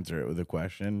just answer it with a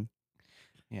question.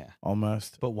 Yeah.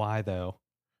 Almost. But why though?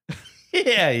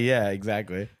 Yeah,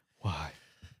 exactly. Why?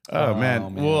 Oh,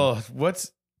 man. Well,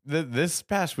 this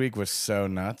past week was so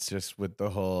nuts just with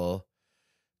the whole,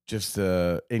 just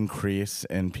the increase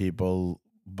in people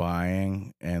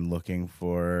buying and looking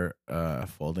for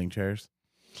folding chairs.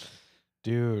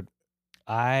 Dude,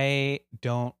 I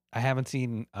haven't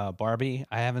seen Barbie.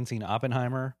 I haven't seen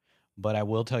Oppenheimer, but I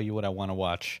will tell you what I want to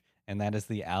watch. And that is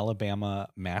the Alabama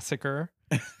Massacre.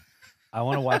 I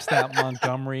want to watch that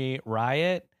Montgomery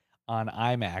riot on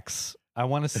IMAX. I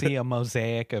want to see a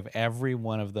mosaic of every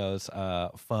one of those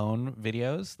phone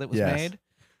videos that was made,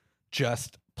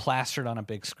 just plastered on a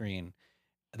big screen.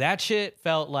 That shit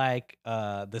felt like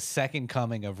the second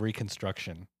coming of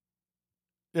Reconstruction.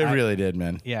 It really did,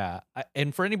 man. Yeah.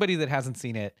 And for anybody that hasn't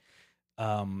seen it,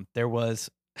 there was,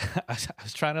 I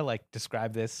was trying to like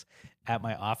describe this at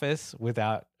my office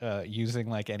without using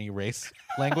like any race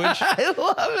language. I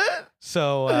love it.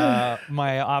 So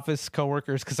my office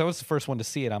coworkers, because I was the first one to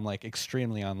see it, I'm like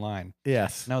extremely online.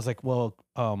 Yes. And I was like, well,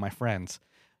 my friends.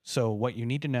 So what you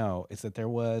need to know is that there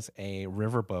was a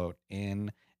riverboat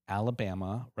in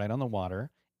Alabama right on the water,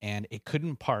 and it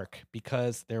couldn't park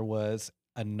because there was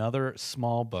another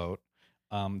small boat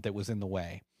that was in the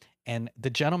way. And the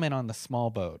gentleman on the small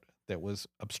boat that was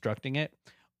obstructing it,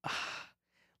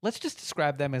 let's just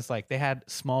describe them as like they had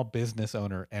small business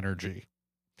owner energy.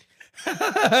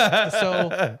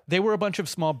 So they were a bunch of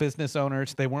small business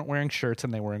owners. They weren't wearing shirts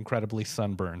and they were incredibly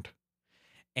sunburned.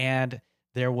 And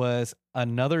there was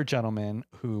another gentleman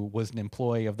who was an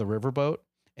employee of the riverboat,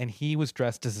 and he was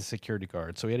dressed as a security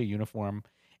guard. So he had a uniform,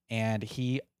 and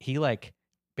he like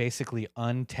basically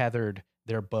untethered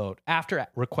their boat after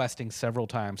requesting several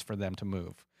times for them to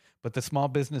move. But the small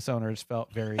business owners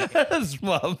felt very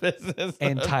small business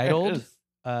entitled.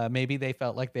 Maybe they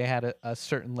felt like they had a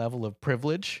certain level of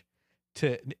privilege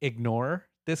to ignore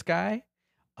this guy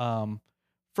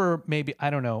for maybe, I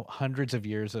don't know, hundreds of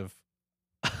years of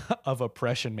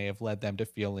oppression may have led them to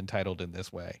feel entitled in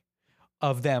this way.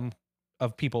 Of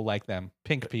people like them,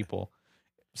 pink people,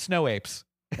 snow apes.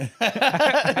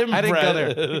 I didn't go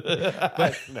there.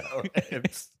 But no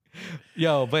apes.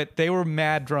 But they were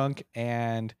mad drunk,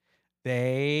 and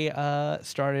they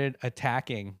started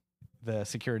attacking the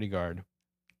security guard.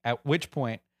 At which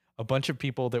point, a bunch of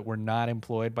people that were not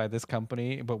employed by this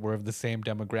company but were of the same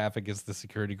demographic as the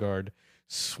security guard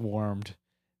swarmed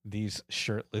these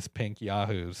shirtless pink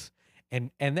yahoos.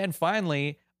 And then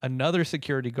finally, another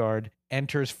security guard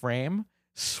enters frame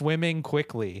swimming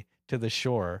quickly to the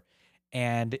shore,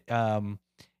 and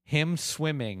him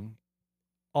swimming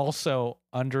also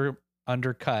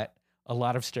undercut a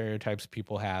lot of stereotypes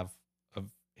people have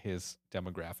of his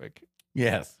demographic.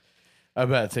 Yes.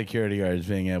 About security guards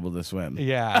being able to swim.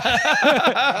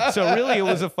 Yeah. So really it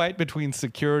was a fight between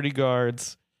security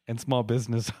guards and small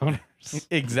business owners.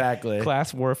 Exactly.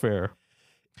 Class warfare.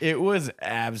 It was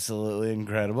absolutely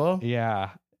incredible. Yeah.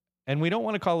 And we don't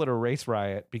want to call it a race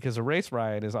riot, because a race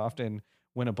riot is often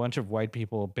when a bunch of white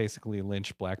people basically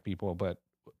lynch black people, but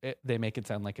they make it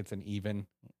sound like it's an even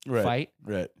fight.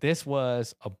 Right. This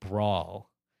was a brawl.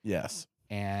 Yes.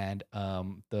 And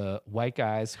the white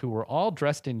guys, who were all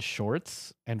dressed in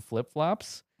shorts and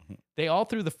flip-flops, they all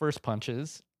threw the first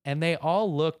punches, and they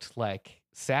all looked like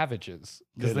savages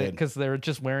because they were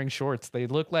just wearing shorts. They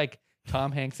looked like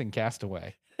Tom Hanks in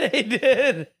Castaway. They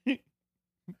did.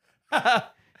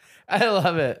 I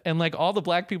love it. And like all the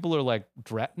black people are like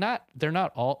they're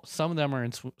not all, some of them are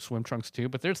in swim trunks too,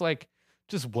 but there's like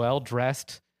just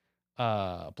well-dressed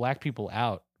black people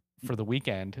out for the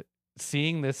weekend,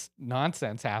 seeing this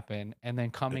nonsense happen and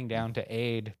then coming down to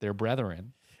aid their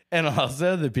brethren. And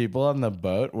also the people on the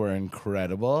boat were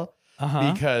incredible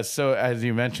because, so as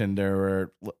you mentioned, there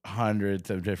were hundreds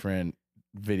of different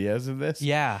videos of this.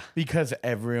 Yeah. Because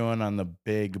everyone on the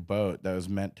big boat that was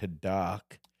meant to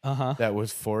dock, that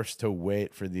was forced to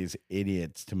wait for these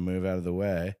idiots to move out of the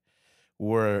way,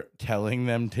 were telling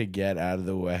them to get out of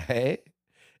the way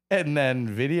and then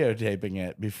videotaping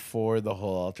it before the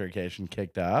whole altercation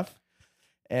kicked off.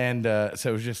 And so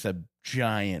it was just a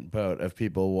giant boat of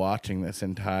people watching this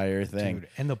entire thing. Dude,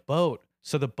 and the boat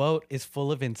is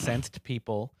full of incensed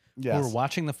people who are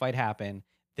watching the fight happen.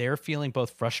 They're feeling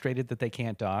both frustrated that they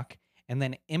can't dock and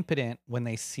then impotent when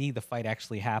they see the fight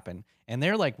actually happen. And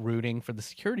they're like rooting for the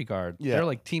security guard. Yeah. They're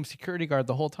like team security guard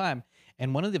the whole time.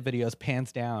 And one of the videos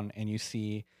pans down and you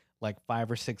see like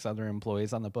 5 or 6 other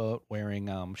employees on the boat wearing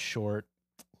short,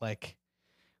 like,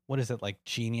 what is it, like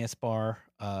Genius Bar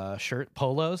shirt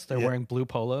polos. They're wearing blue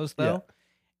polos though.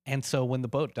 Yeah. And so when the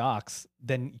boat docks,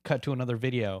 then you cut to another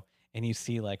video and you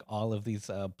see like all of these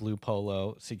blue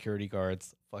polo security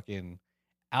guards fucking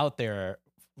out there.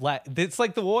 It's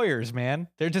like the Warriors, man.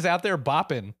 They're just out there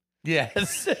bopping.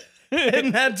 Yes.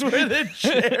 And that's where the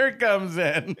chair comes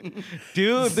in.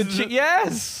 Dude,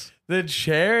 yes. The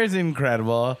chair is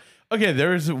incredible. Okay,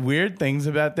 there's weird things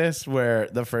about this where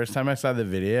the first time I saw the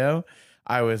video,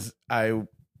 I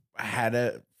had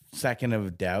a second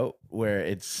of doubt where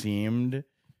it seemed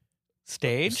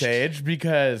staged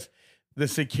because the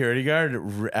security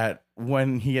guard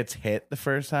when he gets hit the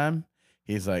first time,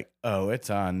 he's like, "Oh, it's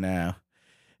on now."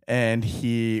 And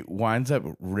he winds up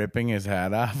ripping his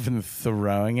hat off and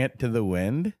throwing it to the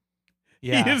wind.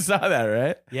 Yeah. You saw that,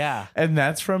 right? Yeah. And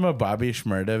that's from a Bobby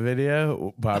Shmurda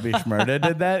video. Bobby Shmurda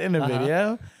did that in a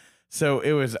video. So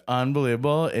it was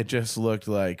unbelievable. It just looked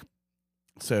like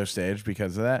so staged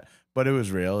because of that. But it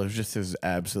was real. It was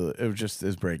just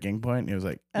his breaking point. He was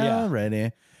like,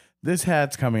 alrighty. This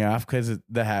hat's coming off because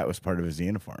the hat was part of his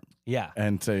uniform. Yeah.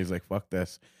 And so he's like, fuck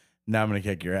this. Now I'm going to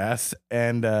kick your ass.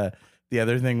 And the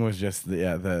other thing was just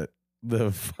the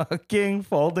fucking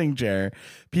folding chair.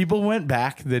 People went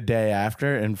back the day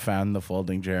after and found the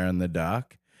folding chair on the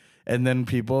dock. And then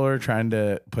people are trying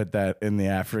to put that in the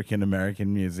African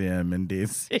American Museum in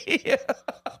DC.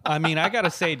 I mean, I got to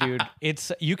say, dude,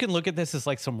 you can look at this as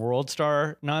like some World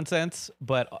Star nonsense,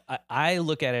 but I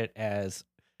look at it as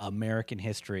American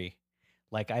history.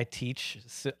 Like I teach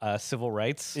civil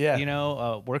rights,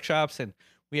 workshops, and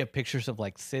we have pictures of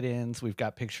like sit-ins. We've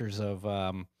got pictures of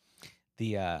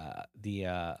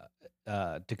the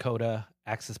Dakota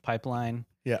Access Pipeline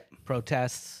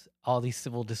protests, all these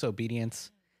civil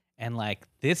disobedience. And like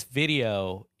this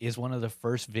video is one of the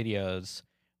first videos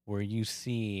where you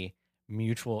see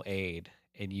mutual aid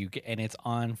and it's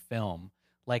on film.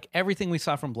 Like everything we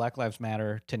saw from Black Lives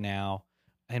Matter to now,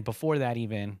 and before that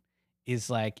even,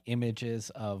 is like images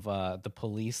of the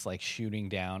police like shooting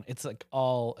down. It's like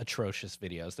all atrocious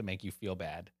videos that make you feel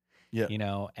bad. Yeah.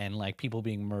 And like people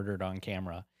being murdered on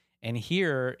camera. And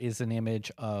here is an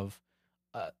image of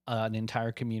an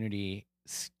entire community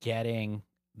getting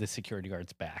the security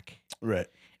guards back. Right.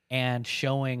 And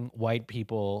showing white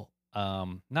people,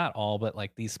 not all, but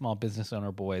like these small business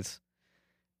owner boys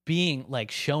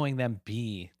showing them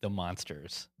be the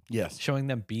monsters. Yes. Showing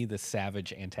them be the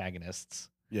savage antagonists.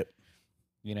 Yep.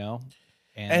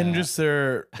 And just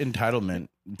their entitlement,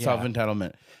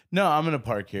 self-entitlement. No, I'm going to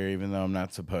park here even though I'm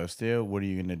not supposed to. What are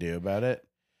you going to do about it?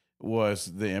 Was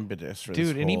the impetus for this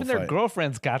dude, and even fight. their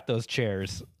girlfriends got those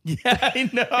chairs. Yeah, I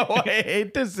know. I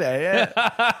hate to say it.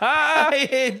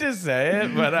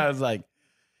 But I was like,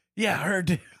 Yeah, her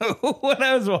too. When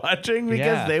I was watching,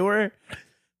 because they were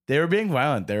being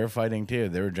violent. They were fighting too.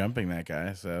 They were jumping that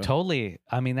guy. So Totally.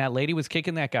 I mean, that lady was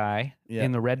kicking that guy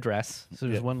in the red dress. So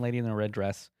there's one lady in the red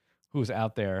dress who was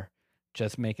out there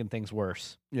just making things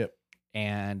worse. Yep.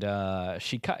 And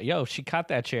she caught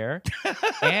that chair.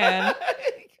 And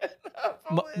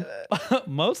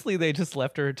mostly they just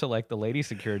left her to like the lady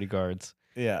security guards.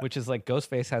 Yeah. Which is like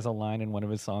Ghostface has a line in one of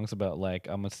his songs about like,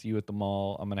 I'm gonna see you at the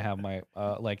mall. I'm gonna have my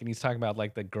and he's talking about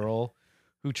like the girl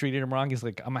who treated him wrong. He's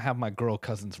like, I'm gonna have my girl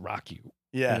cousins rock you.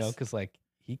 Yes. You know, because like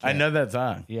he can't. I know that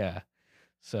song. Yeah.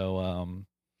 So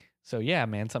yeah,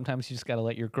 man, sometimes you just gotta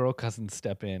let your girl cousins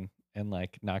step in and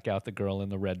like knock out the girl in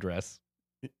the red dress.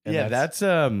 And yeah, that's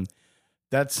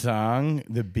that song,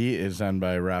 the beat is done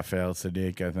by Raphael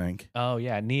Sadiq, I think. Oh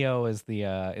yeah, Neo is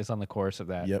on the chorus of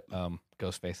that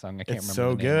Ghostface song. I can't remember. It's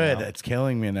so the name good. now. It's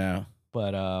killing me now.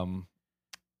 But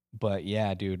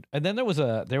yeah, dude. And then there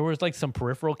was like some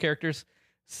peripheral characters.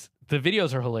 The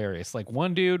videos are hilarious. Like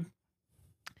one dude,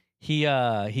 he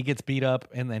gets beat up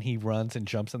and then he runs and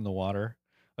jumps in the water.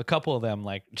 A couple of them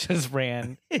like just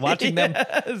ran. Watching them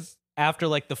after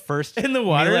like the first in the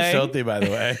water melee. is filthy, by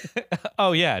the way.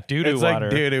 Oh yeah, doo-doo it's water.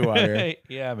 Like doo-doo water.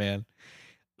 Yeah, man.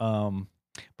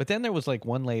 But then there was like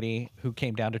one lady who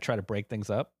came down to try to break things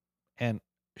up, and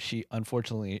she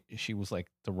was like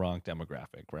the wrong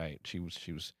demographic, right?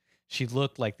 She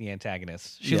looked like the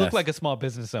antagonist. She looked like a small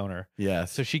business owner.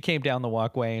 Yes. So she came down the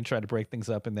walkway and tried to break things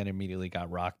up and then immediately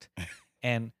got rocked.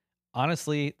 And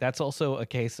honestly, that's also a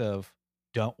case of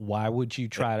why would you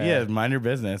try to... Yeah, mind your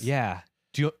business. Yeah.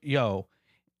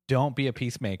 Don't be a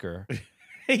peacemaker.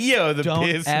 The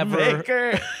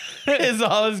peacemaker is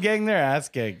always getting their ass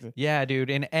kicked. Yeah, dude.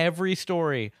 In every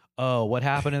story, oh, what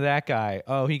happened to that guy?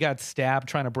 Oh, he got stabbed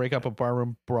trying to break up a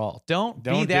barroom brawl. Don't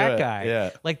be that guy.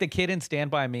 Yeah. Like the kid in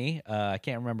Stand By Me. I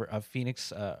can't remember.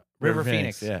 Phoenix, River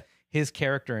Phoenix. Yeah. His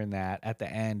character in that at the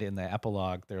end in the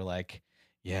epilogue, they're like,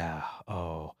 yeah,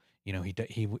 oh, you know,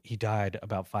 he died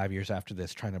about 5 years after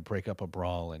this trying to break up a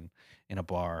brawl in a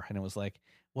bar, and it was like,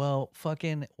 well,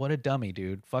 fucking what a dummy,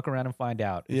 dude. Fuck around and find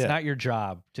out. It's not your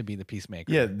job to be the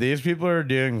peacemaker. Yeah, these people are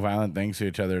doing violent things to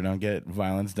each other. Don't get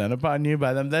violence done upon you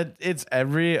by them. That it's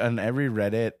on every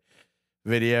Reddit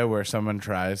video where someone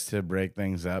tries to break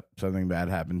things up, something bad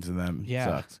happens to them. Yeah.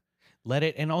 Sucks. Let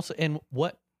it,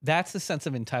 that's the sense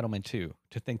of entitlement too,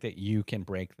 to think that you can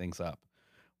break things up.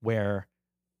 Where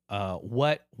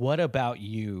what about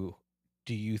you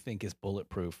do you think is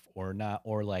bulletproof or not,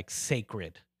 or like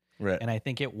sacred? Right. And I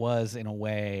think it was, in a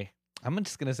way, I'm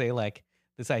just going to say like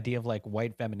this idea of like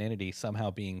white femininity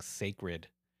somehow being sacred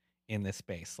in this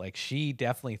space. Like she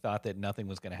definitely thought that nothing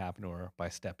was going to happen to her by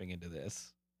stepping into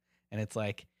this. And it's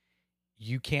like,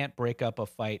 you can't break up a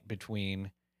fight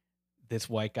between this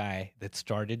white guy that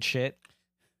started shit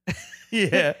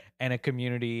yeah, and a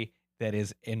community that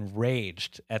is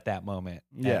enraged at that moment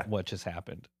at what just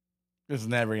happened. It's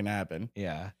never going to happen.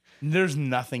 Yeah. There's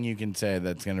nothing you can say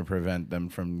that's going to prevent them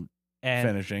from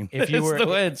finishing. If you were the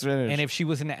way it's finished. And if she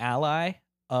was an ally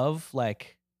of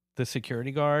like the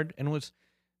security guard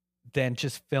then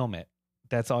just film it.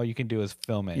 That's all you can do is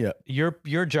film it. Yeah.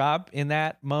 Your job in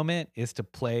that moment is to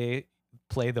play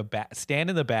the back, stand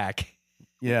in the back.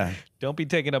 Yeah. Don't be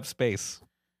taking up space.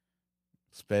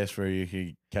 Space where you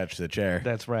can catch the chair.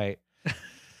 That's right.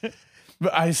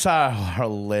 But I saw a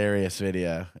hilarious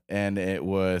video, and it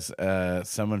was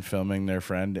someone filming their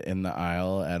friend in the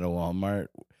aisle at a Walmart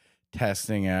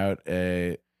testing out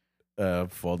a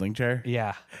folding chair.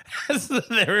 Yeah. So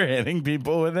they were hitting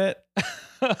people with it.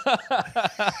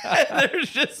 And there's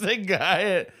just a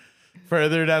guy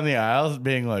further down the aisles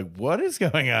being like, what is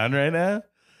going on right now?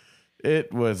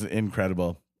 It was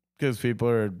incredible because people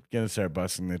are going to start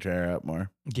busting the chair out more.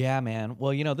 Yeah, man.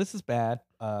 Well, this is bad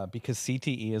because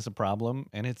CTE is a problem,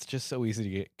 and it's just so easy to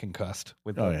get concussed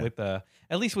with at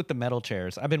least with the metal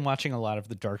chairs. I've been watching a lot of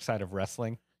the Dark Side of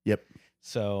Wrestling. Yep.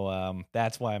 So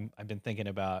that's why I've been thinking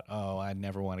about, I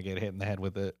never want to get hit in the head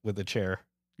with a chair.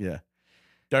 Yeah.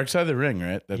 Dark Side of the Ring,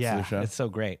 right? That's the show. It's so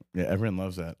great. Yeah, everyone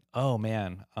loves that. Oh,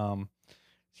 man.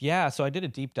 Yeah, so I did a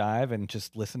deep dive and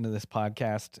just listened to this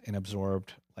podcast and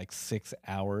absorbed like 6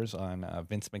 hours on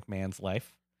Vince McMahon's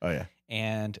life. Oh, yeah.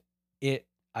 And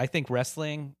I think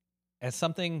wrestling as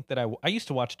something that I used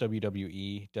to watch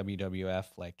WWE, WWF,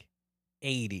 like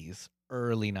 80s,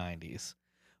 early 90s,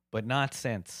 but not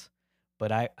since.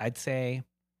 But I'd say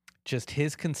just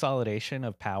his consolidation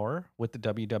of power with the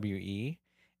WWE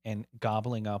and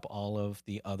gobbling up all of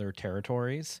the other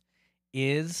territories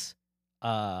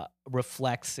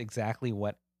reflects exactly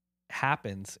what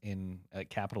happens in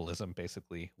capitalism,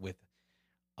 basically, with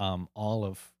all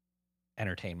of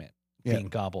entertainment. being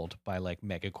gobbled by like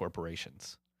mega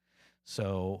corporations.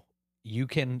 So you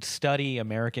can study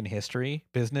American history,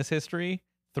 business history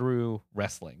through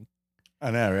wrestling.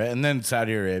 I know, right? And then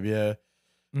Saudi Arabia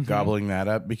gobbling that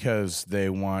up because they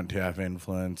want to have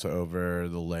influence over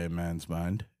the layman's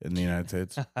mind in the United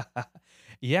States.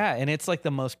 Yeah, and it's like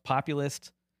the most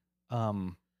populist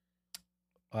art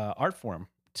form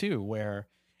too, where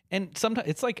and sometimes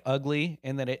it's like ugly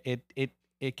in that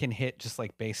it can hit just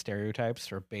like base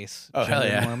stereotypes or base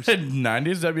gender norms.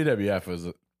 90s WWF was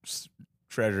a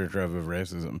treasure trove of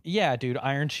racism. Yeah, dude,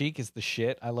 Iron Sheik is the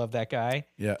shit. I love that guy.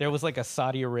 Yeah. There was like a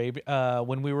Saudi Arabia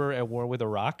when we were at war with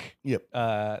Iraq. Yep.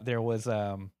 There was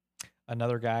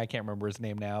another guy, I can't remember his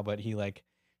name now, but he like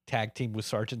tag teamed with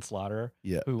Sergeant Slaughter,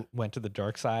 who went to the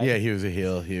dark side. Yeah, he was a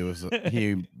heel.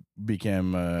 He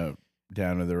became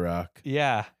down to the rock.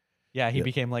 Yeah. Yeah, he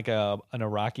became like an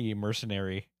Iraqi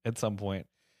mercenary at some point.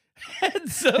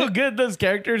 It's so good. Those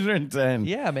characters are insane.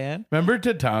 Yeah, man. Remember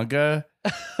Tatanka?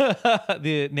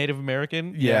 The Native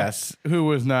American? Yes. Yeah. Who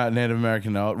was not Native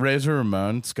American at all. Razor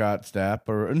Ramon, Scott Stapp.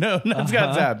 Not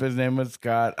Scott Stapp. His name was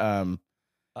Scott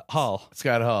Hall.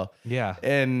 Scott Hall. Yeah.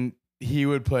 And he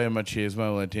would play a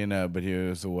machismo Latino, but he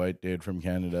was a white dude from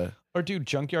Canada. Or dude,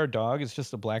 Junkyard Dog is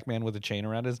just a black man with a chain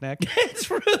around his neck.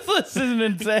 It's ruthless and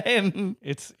insane.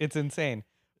 It's insane.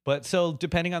 But so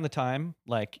depending on the time,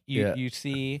 like you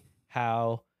see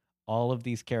how all of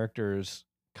these characters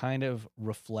kind of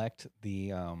reflect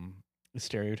the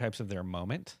stereotypes of their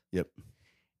moment. Yep.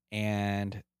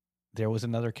 And there was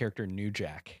another character, New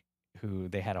Jack, who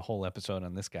they had a whole episode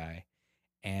on this guy.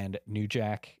 And New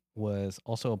Jack was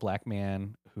also a black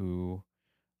man who,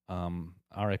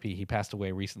 R.I.P., he passed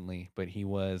away recently, but he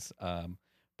was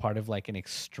part of like an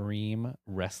extreme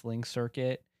wrestling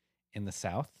circuit in the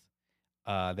South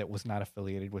that was not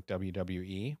affiliated with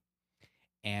WWE.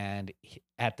 And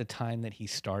at the time that he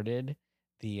started,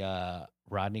 the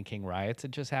Rodney King riots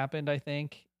had just happened, I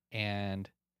think. And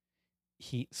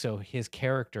his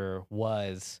character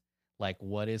was like,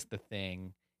 what is the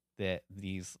thing that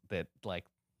like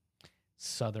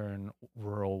Southern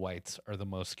rural whites are the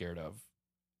most scared of?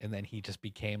 And then he just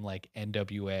became like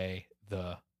NWA,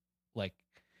 the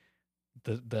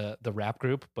rap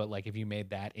group, but like if you made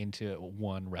that into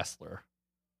one wrestler,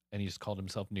 and he just called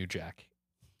himself New Jack.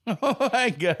 Oh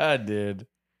my God, dude.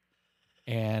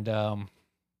 And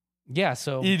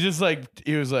so he was like,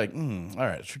 all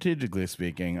right, strategically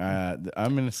speaking, I'm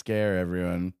gonna scare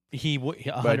everyone. He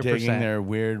 100%. By taking their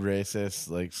weird, racist,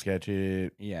 like sketchy.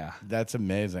 Yeah, that's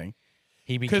amazing.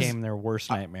 He became their worst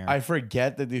nightmare. I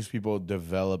forget that these people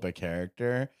develop a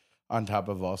character on top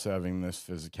of also having this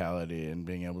physicality and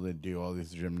being able to do all these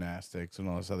gymnastics and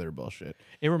all this other bullshit.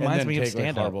 It reminds me of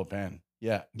stand-up. Like, horrible pen.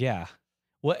 Yeah. Yeah.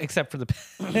 Well, except for the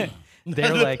pen. They're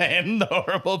the like pen, the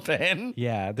horrible pen.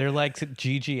 Yeah, they're like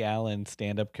Gigi Allen,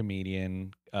 stand-up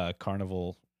comedian,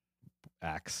 carnival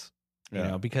acts. You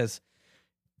know, because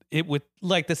it would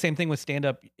like the same thing with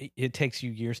stand-up. It takes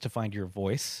you years to find your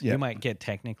voice. Yep. You might get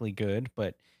technically good,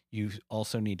 but you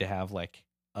also need to have like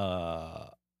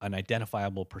an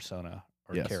identifiable persona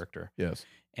or character. Yes,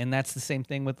 and that's the same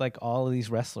thing with like all of these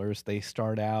wrestlers. They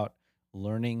start out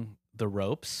learning the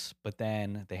ropes, but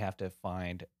then they have to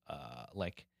find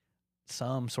like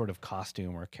some sort of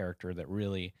costume or character that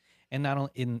really, and not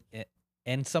only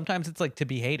and sometimes it's like to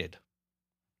be hated.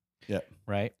 Yeah.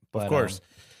 Right. But, of course,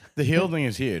 the heel thing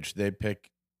is huge. They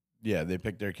pick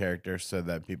their character so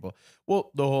that people.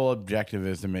 Well, the whole objective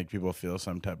is to make people feel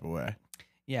some type of way.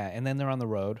 Yeah, and then they're on the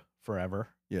road forever.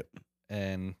 Yep.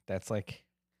 And that's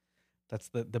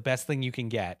the best thing you can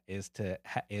get is to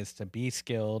be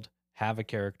skilled, have a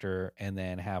character, and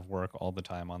then have work all the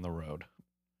time on the road.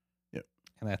 Yep.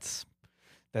 And that's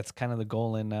kind of the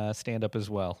goal in stand up as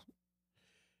well.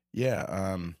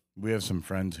 Yeah. We have some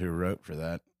friends who wrote for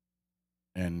that,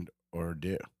 or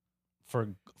do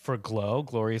for Glow,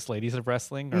 Glorious Ladies of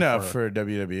Wrestling. No, for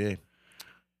WWE.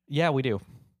 Yeah, we do.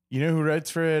 You know who writes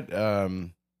for it?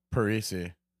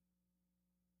 Parisi.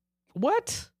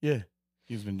 What? Yeah,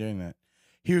 he's been doing that.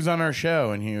 He was on our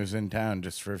show and he was in town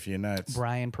just for a few nights.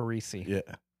 Brian Parisi.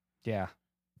 Yeah. Yeah.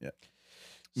 Yeah.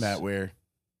 Matt Weir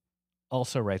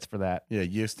also writes for that. Yeah,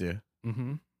 used to.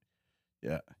 Mm-hmm.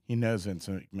 Yeah. He knows Vince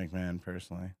McMahon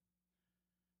personally.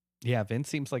 Yeah, Vince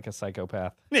seems like a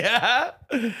psychopath. Yeah.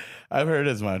 I've heard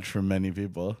as much from many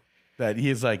people that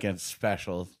he's like a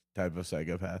special type of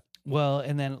psychopath. Well,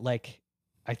 and then like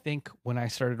I think when I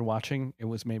started watching, it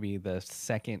was maybe the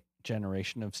second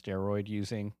generation of steroid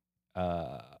using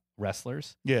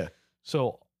wrestlers. Yeah.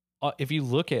 So if you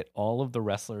look at all of the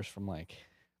wrestlers from like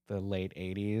the late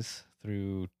 80s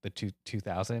through the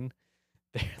 2000,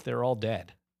 they're all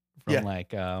dead from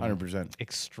 100%.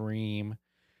 extreme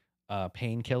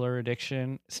painkiller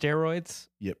addiction, steroids,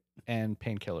 Yep, and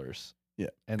painkillers. Yeah,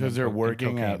 and because they're and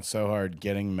working cocaine. out so hard,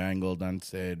 getting mangled on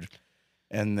stage,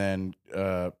 and then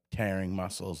tearing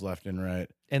muscles left and right.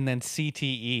 And then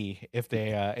CTE if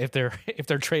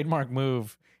their trademark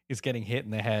move is getting hit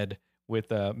in the head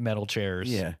with metal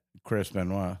chairs. Yeah, Chris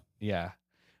Benoit. Yeah.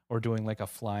 Or doing like a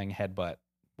flying headbutt,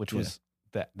 which was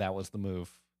that was the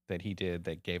move that he did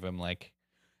that gave him like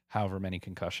however many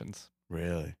concussions.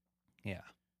 Really? Yeah.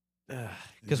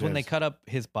 Because when they cut up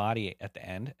his body at the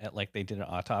end, at like they did an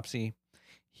autopsy,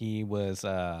 he was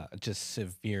just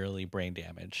severely brain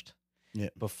damaged. Yeah.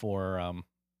 Before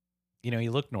he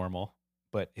looked normal,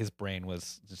 but his brain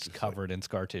was just covered in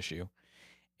scar tissue.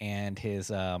 And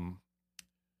his I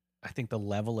think the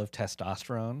level of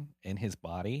testosterone in his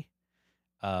body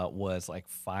was like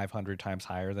 500 times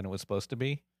higher than it was supposed to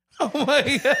be. Oh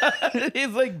my God. He's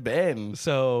like Ben.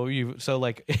 So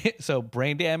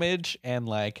brain damage and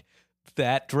like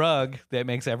that drug that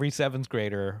makes every seventh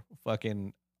grader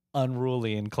fucking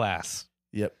unruly in class.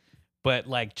 Yep. But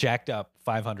like jacked up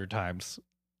 500 times.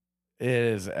 It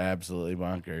is absolutely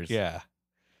bonkers. Yeah.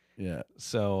 Yeah.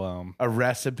 So a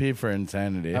recipe for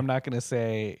insanity. I'm not going to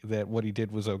say that what he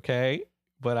did was okay,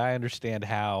 but I understand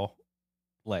how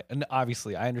and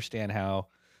obviously I understand how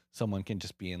someone can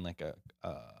just be in like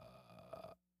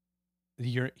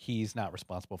he's not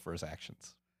responsible for his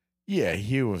actions. Yeah,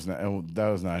 he was not. That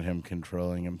was not him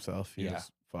controlling himself. He Yeah.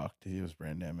 was fucked. He was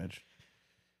brain damaged.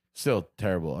 Still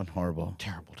terrible and horrible.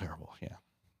 Terrible. Yeah.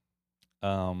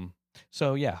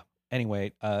 So yeah.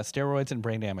 Anyway, steroids and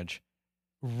brain damage.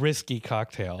 Risky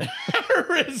cocktail.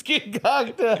 Risky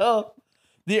cocktail.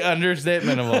 The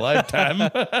understatement of a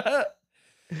lifetime.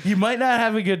 You might not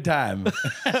have a good time.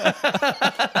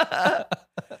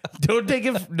 Don't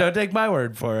take my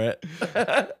word for it.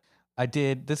 I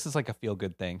did. This is like a feel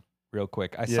good thing, real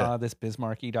quick. I saw this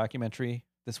Bismarcky documentary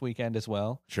this weekend as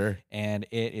well. Sure. And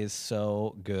it is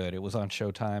so good. It was on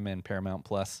Showtime and Paramount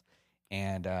Plus.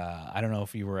 And I don't know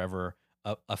if you were ever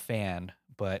a fan,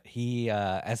 but he,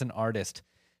 as an artist,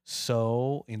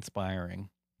 so inspiring.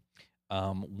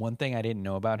 One thing I didn't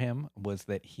know about him was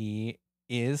that he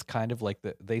is kind of like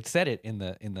they said it in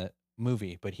the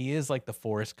movie, but he is like the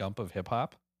Forrest Gump of hip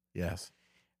hop. Yes.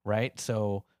 Right.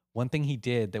 So one thing he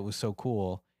did that was so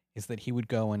cool is that he would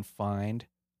go and find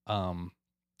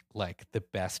like the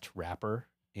best rapper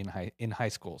in high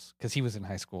schools, because he was in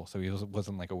high school, so he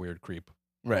wasn't like a weird creep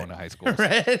going to high schools.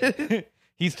 Right.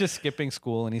 He's just skipping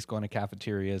school and he's going to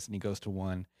cafeterias, and he goes to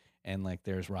one and like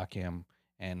there's Rakim,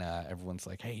 and everyone's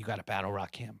like, hey, you got to battle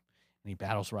Rakim. And he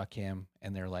battles Rakim,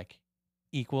 and they're like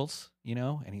equals,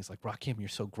 and he's like, Rakim, you're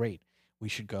so great. We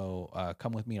should go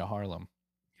come with me to Harlem.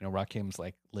 Rakim's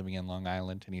like living in Long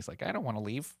Island, and he's like, I don't want to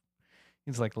leave.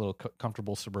 He's like a little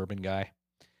comfortable suburban guy.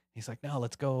 He's like, no,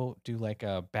 let's go do like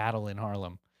a battle in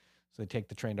Harlem. So they take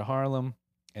the train to Harlem,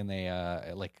 and they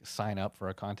like sign up for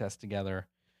a contest together,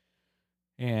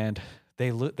 and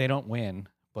they don't win.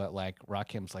 But like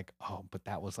Rakim's like, oh, but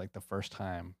that was like the first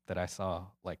time that I saw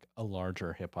like a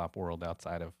larger hip hop world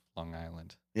outside of Long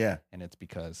Island. Yeah. And it's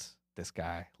because this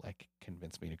guy like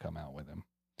convinced me to come out with him.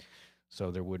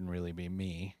 So there wouldn't really be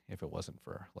me if it wasn't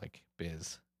for like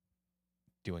Biz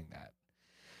doing that.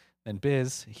 And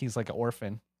Biz, he's like an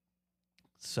orphan.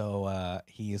 So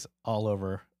he's all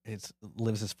over.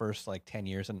 Lives his first like 10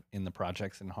 years in the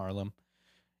projects in Harlem.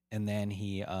 And then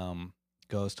he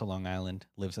goes to Long Island,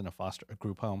 lives in a foster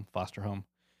home.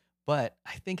 But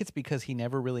I think it's because he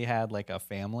never really had like a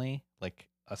family, like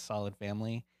a solid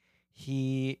family.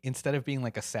 He, instead of being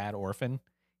like a sad orphan,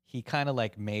 he kind of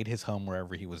like made his home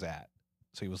wherever he was at.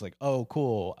 So he was like, oh,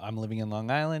 cool, I'm living in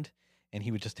Long Island. And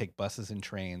he would just take buses and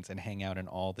trains and hang out in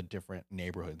all the different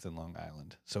neighborhoods in Long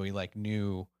Island. So he like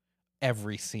knew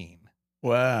every scene.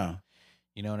 Wow.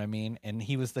 You know what I mean? And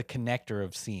he was the connector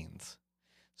of scenes.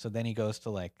 So then he goes to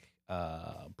like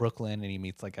Brooklyn, and he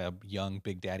meets like a young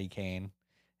Big Daddy Kane.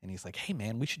 And he's like, hey,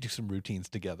 man, we should do some routines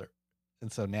together.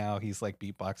 And so now he's like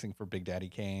beatboxing for Big Daddy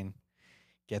Kane,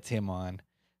 gets him on.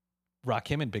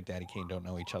 Rakim and Big Daddy Kane don't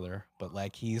know each other, but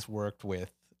like he's worked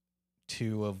with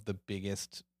two of the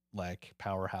biggest like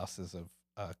powerhouses of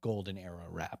golden era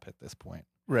rap at this point.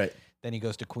 Right. Then he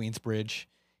goes to Queensbridge.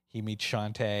 He meets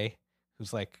Shantae,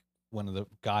 who's like one of the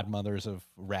godmothers of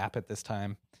rap at this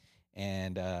time.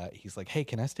 And he's like, hey,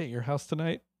 can I stay at your house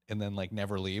tonight? And then like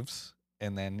never leaves.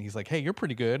 And then he's like, hey, you're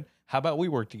pretty good. How about we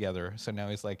work together? So now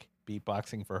he's like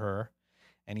beatboxing for her.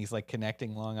 And he's like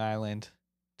connecting Long Island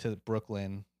to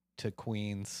Brooklyn to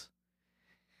Queens.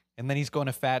 And then he's going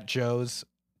to Fat Joe's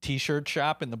t-shirt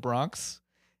shop in the Bronx.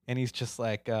 And he's just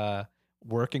like,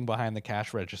 working behind the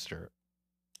cash register.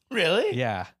 Really?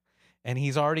 Yeah. And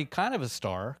he's already kind of a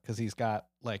star because he's got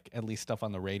like at least stuff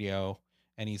on the radio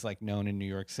and he's like known in New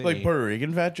York City. Like Puerto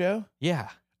Rican Fat Joe? Yeah.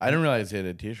 I didn't realize he had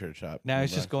a t-shirt shop. Now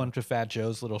he's just going to Fat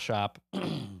Joe's little shop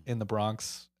in the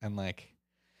Bronx and like,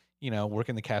 you know,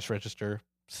 working the cash register,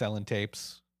 selling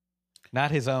tapes. Not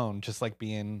his own, just like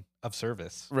being of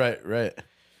service. Right.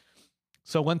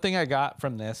 So one thing I got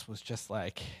from this was just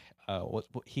like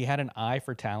he had an eye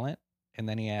for talent, and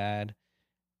then he had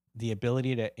the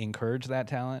ability to encourage that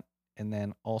talent and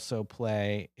then also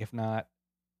play, if not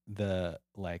the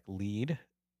like lead,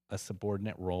 a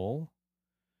subordinate role,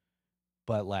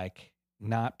 but like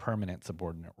not permanent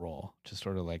subordinate role. Just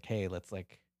sort of like, hey, let's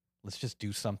just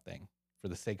do something for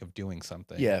the sake of doing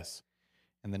something. Yes.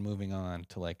 And then moving on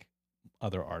to like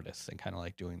other artists and kind of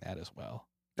like doing that as well.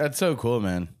 That's so cool,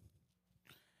 man.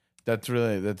 I'm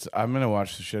going to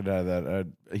watch the shit out of that.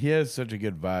 He has such a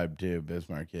good vibe too,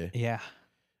 Bismarck. Yeah.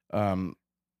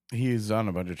 He's on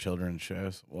a bunch of children's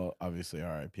shows. Well, obviously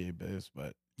R.I.P. Biz,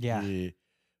 but yeah, he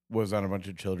was on a bunch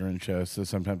of children's shows. So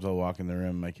sometimes I'll walk in the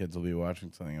room, my kids will be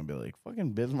watching something, I'll be like,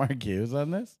 "Fucking Bismarck was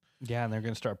on this." Yeah, and they're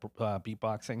gonna start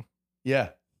beatboxing. Yeah,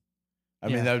 I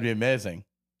mean that would be amazing.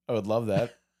 I would love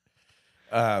that.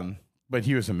 But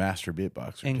he was a master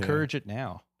beatboxer. Encourage it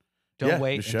now. Don't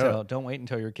wait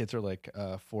until your kids are like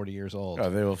 40 years old. Oh,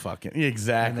 they will fucking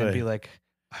exactly. And then be like,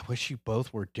 I wish you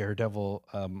both were Daredevil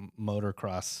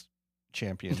motocross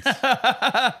champions.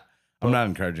 I'm not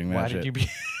encouraging that. Why shit. did you be?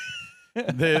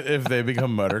 If they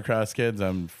become motocross kids,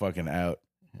 I'm fucking out.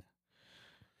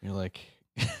 You're like,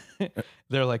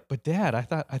 they're like, but Dad, I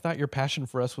thought your passion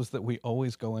for us was that we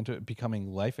always go into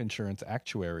becoming life insurance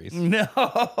actuaries. No,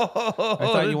 I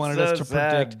thought you wanted us to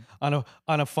predict on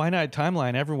a finite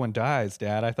timeline. Everyone dies,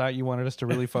 Dad. I thought you wanted us to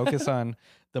really focus on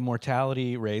the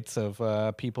mortality rates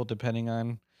of people depending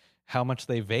on how much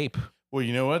they vape. Well,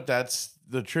 you know what? That's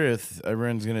the truth.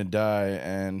 Everyone's gonna die,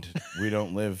 and we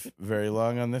don't live very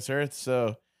long on this earth.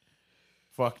 So,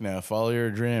 fuck no. Follow your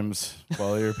dreams.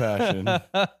 Follow your passion.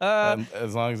 And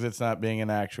as long as it's not being an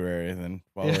actuary, then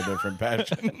follow a different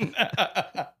passion.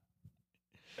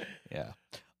 Yeah.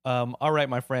 All right,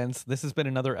 my friends. This has been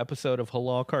another episode of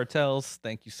Halal Cartels.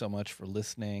 Thank you so much for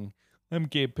listening. I'm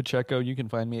Gabe Pacheco. You can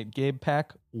find me at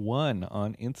GabePack1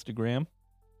 on Instagram.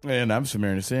 And I'm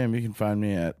Samir Nassim. You can find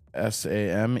me at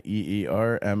SAMEERMON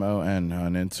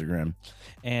on Instagram.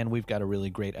 And we've got a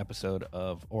really great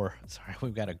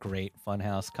we've got a great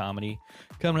Funhouse comedy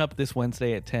coming up this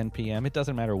Wednesday at 10 p.m. It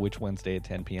doesn't matter which Wednesday at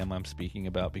 10 p.m. I'm speaking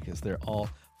about because they're all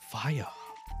fire.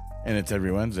 And it's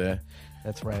every Wednesday.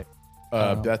 That's right.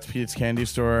 That's Pete's Candy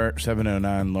Store,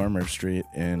 709 Lorimer Street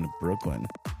in Brooklyn,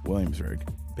 Williamsburg.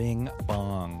 Bing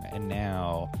bong. And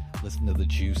now listen to the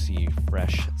juicy,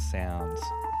 fresh sounds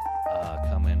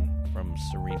coming from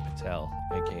Serene Patel,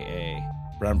 a.k.a.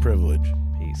 Brown Privilege.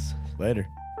 Peace. Later.